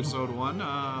you since do, episode 1,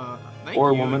 thank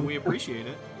Or you, woman. and we appreciate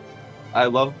it. I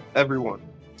love everyone.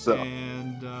 So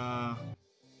And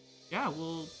yeah,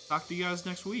 we'll talk to you guys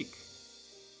next week.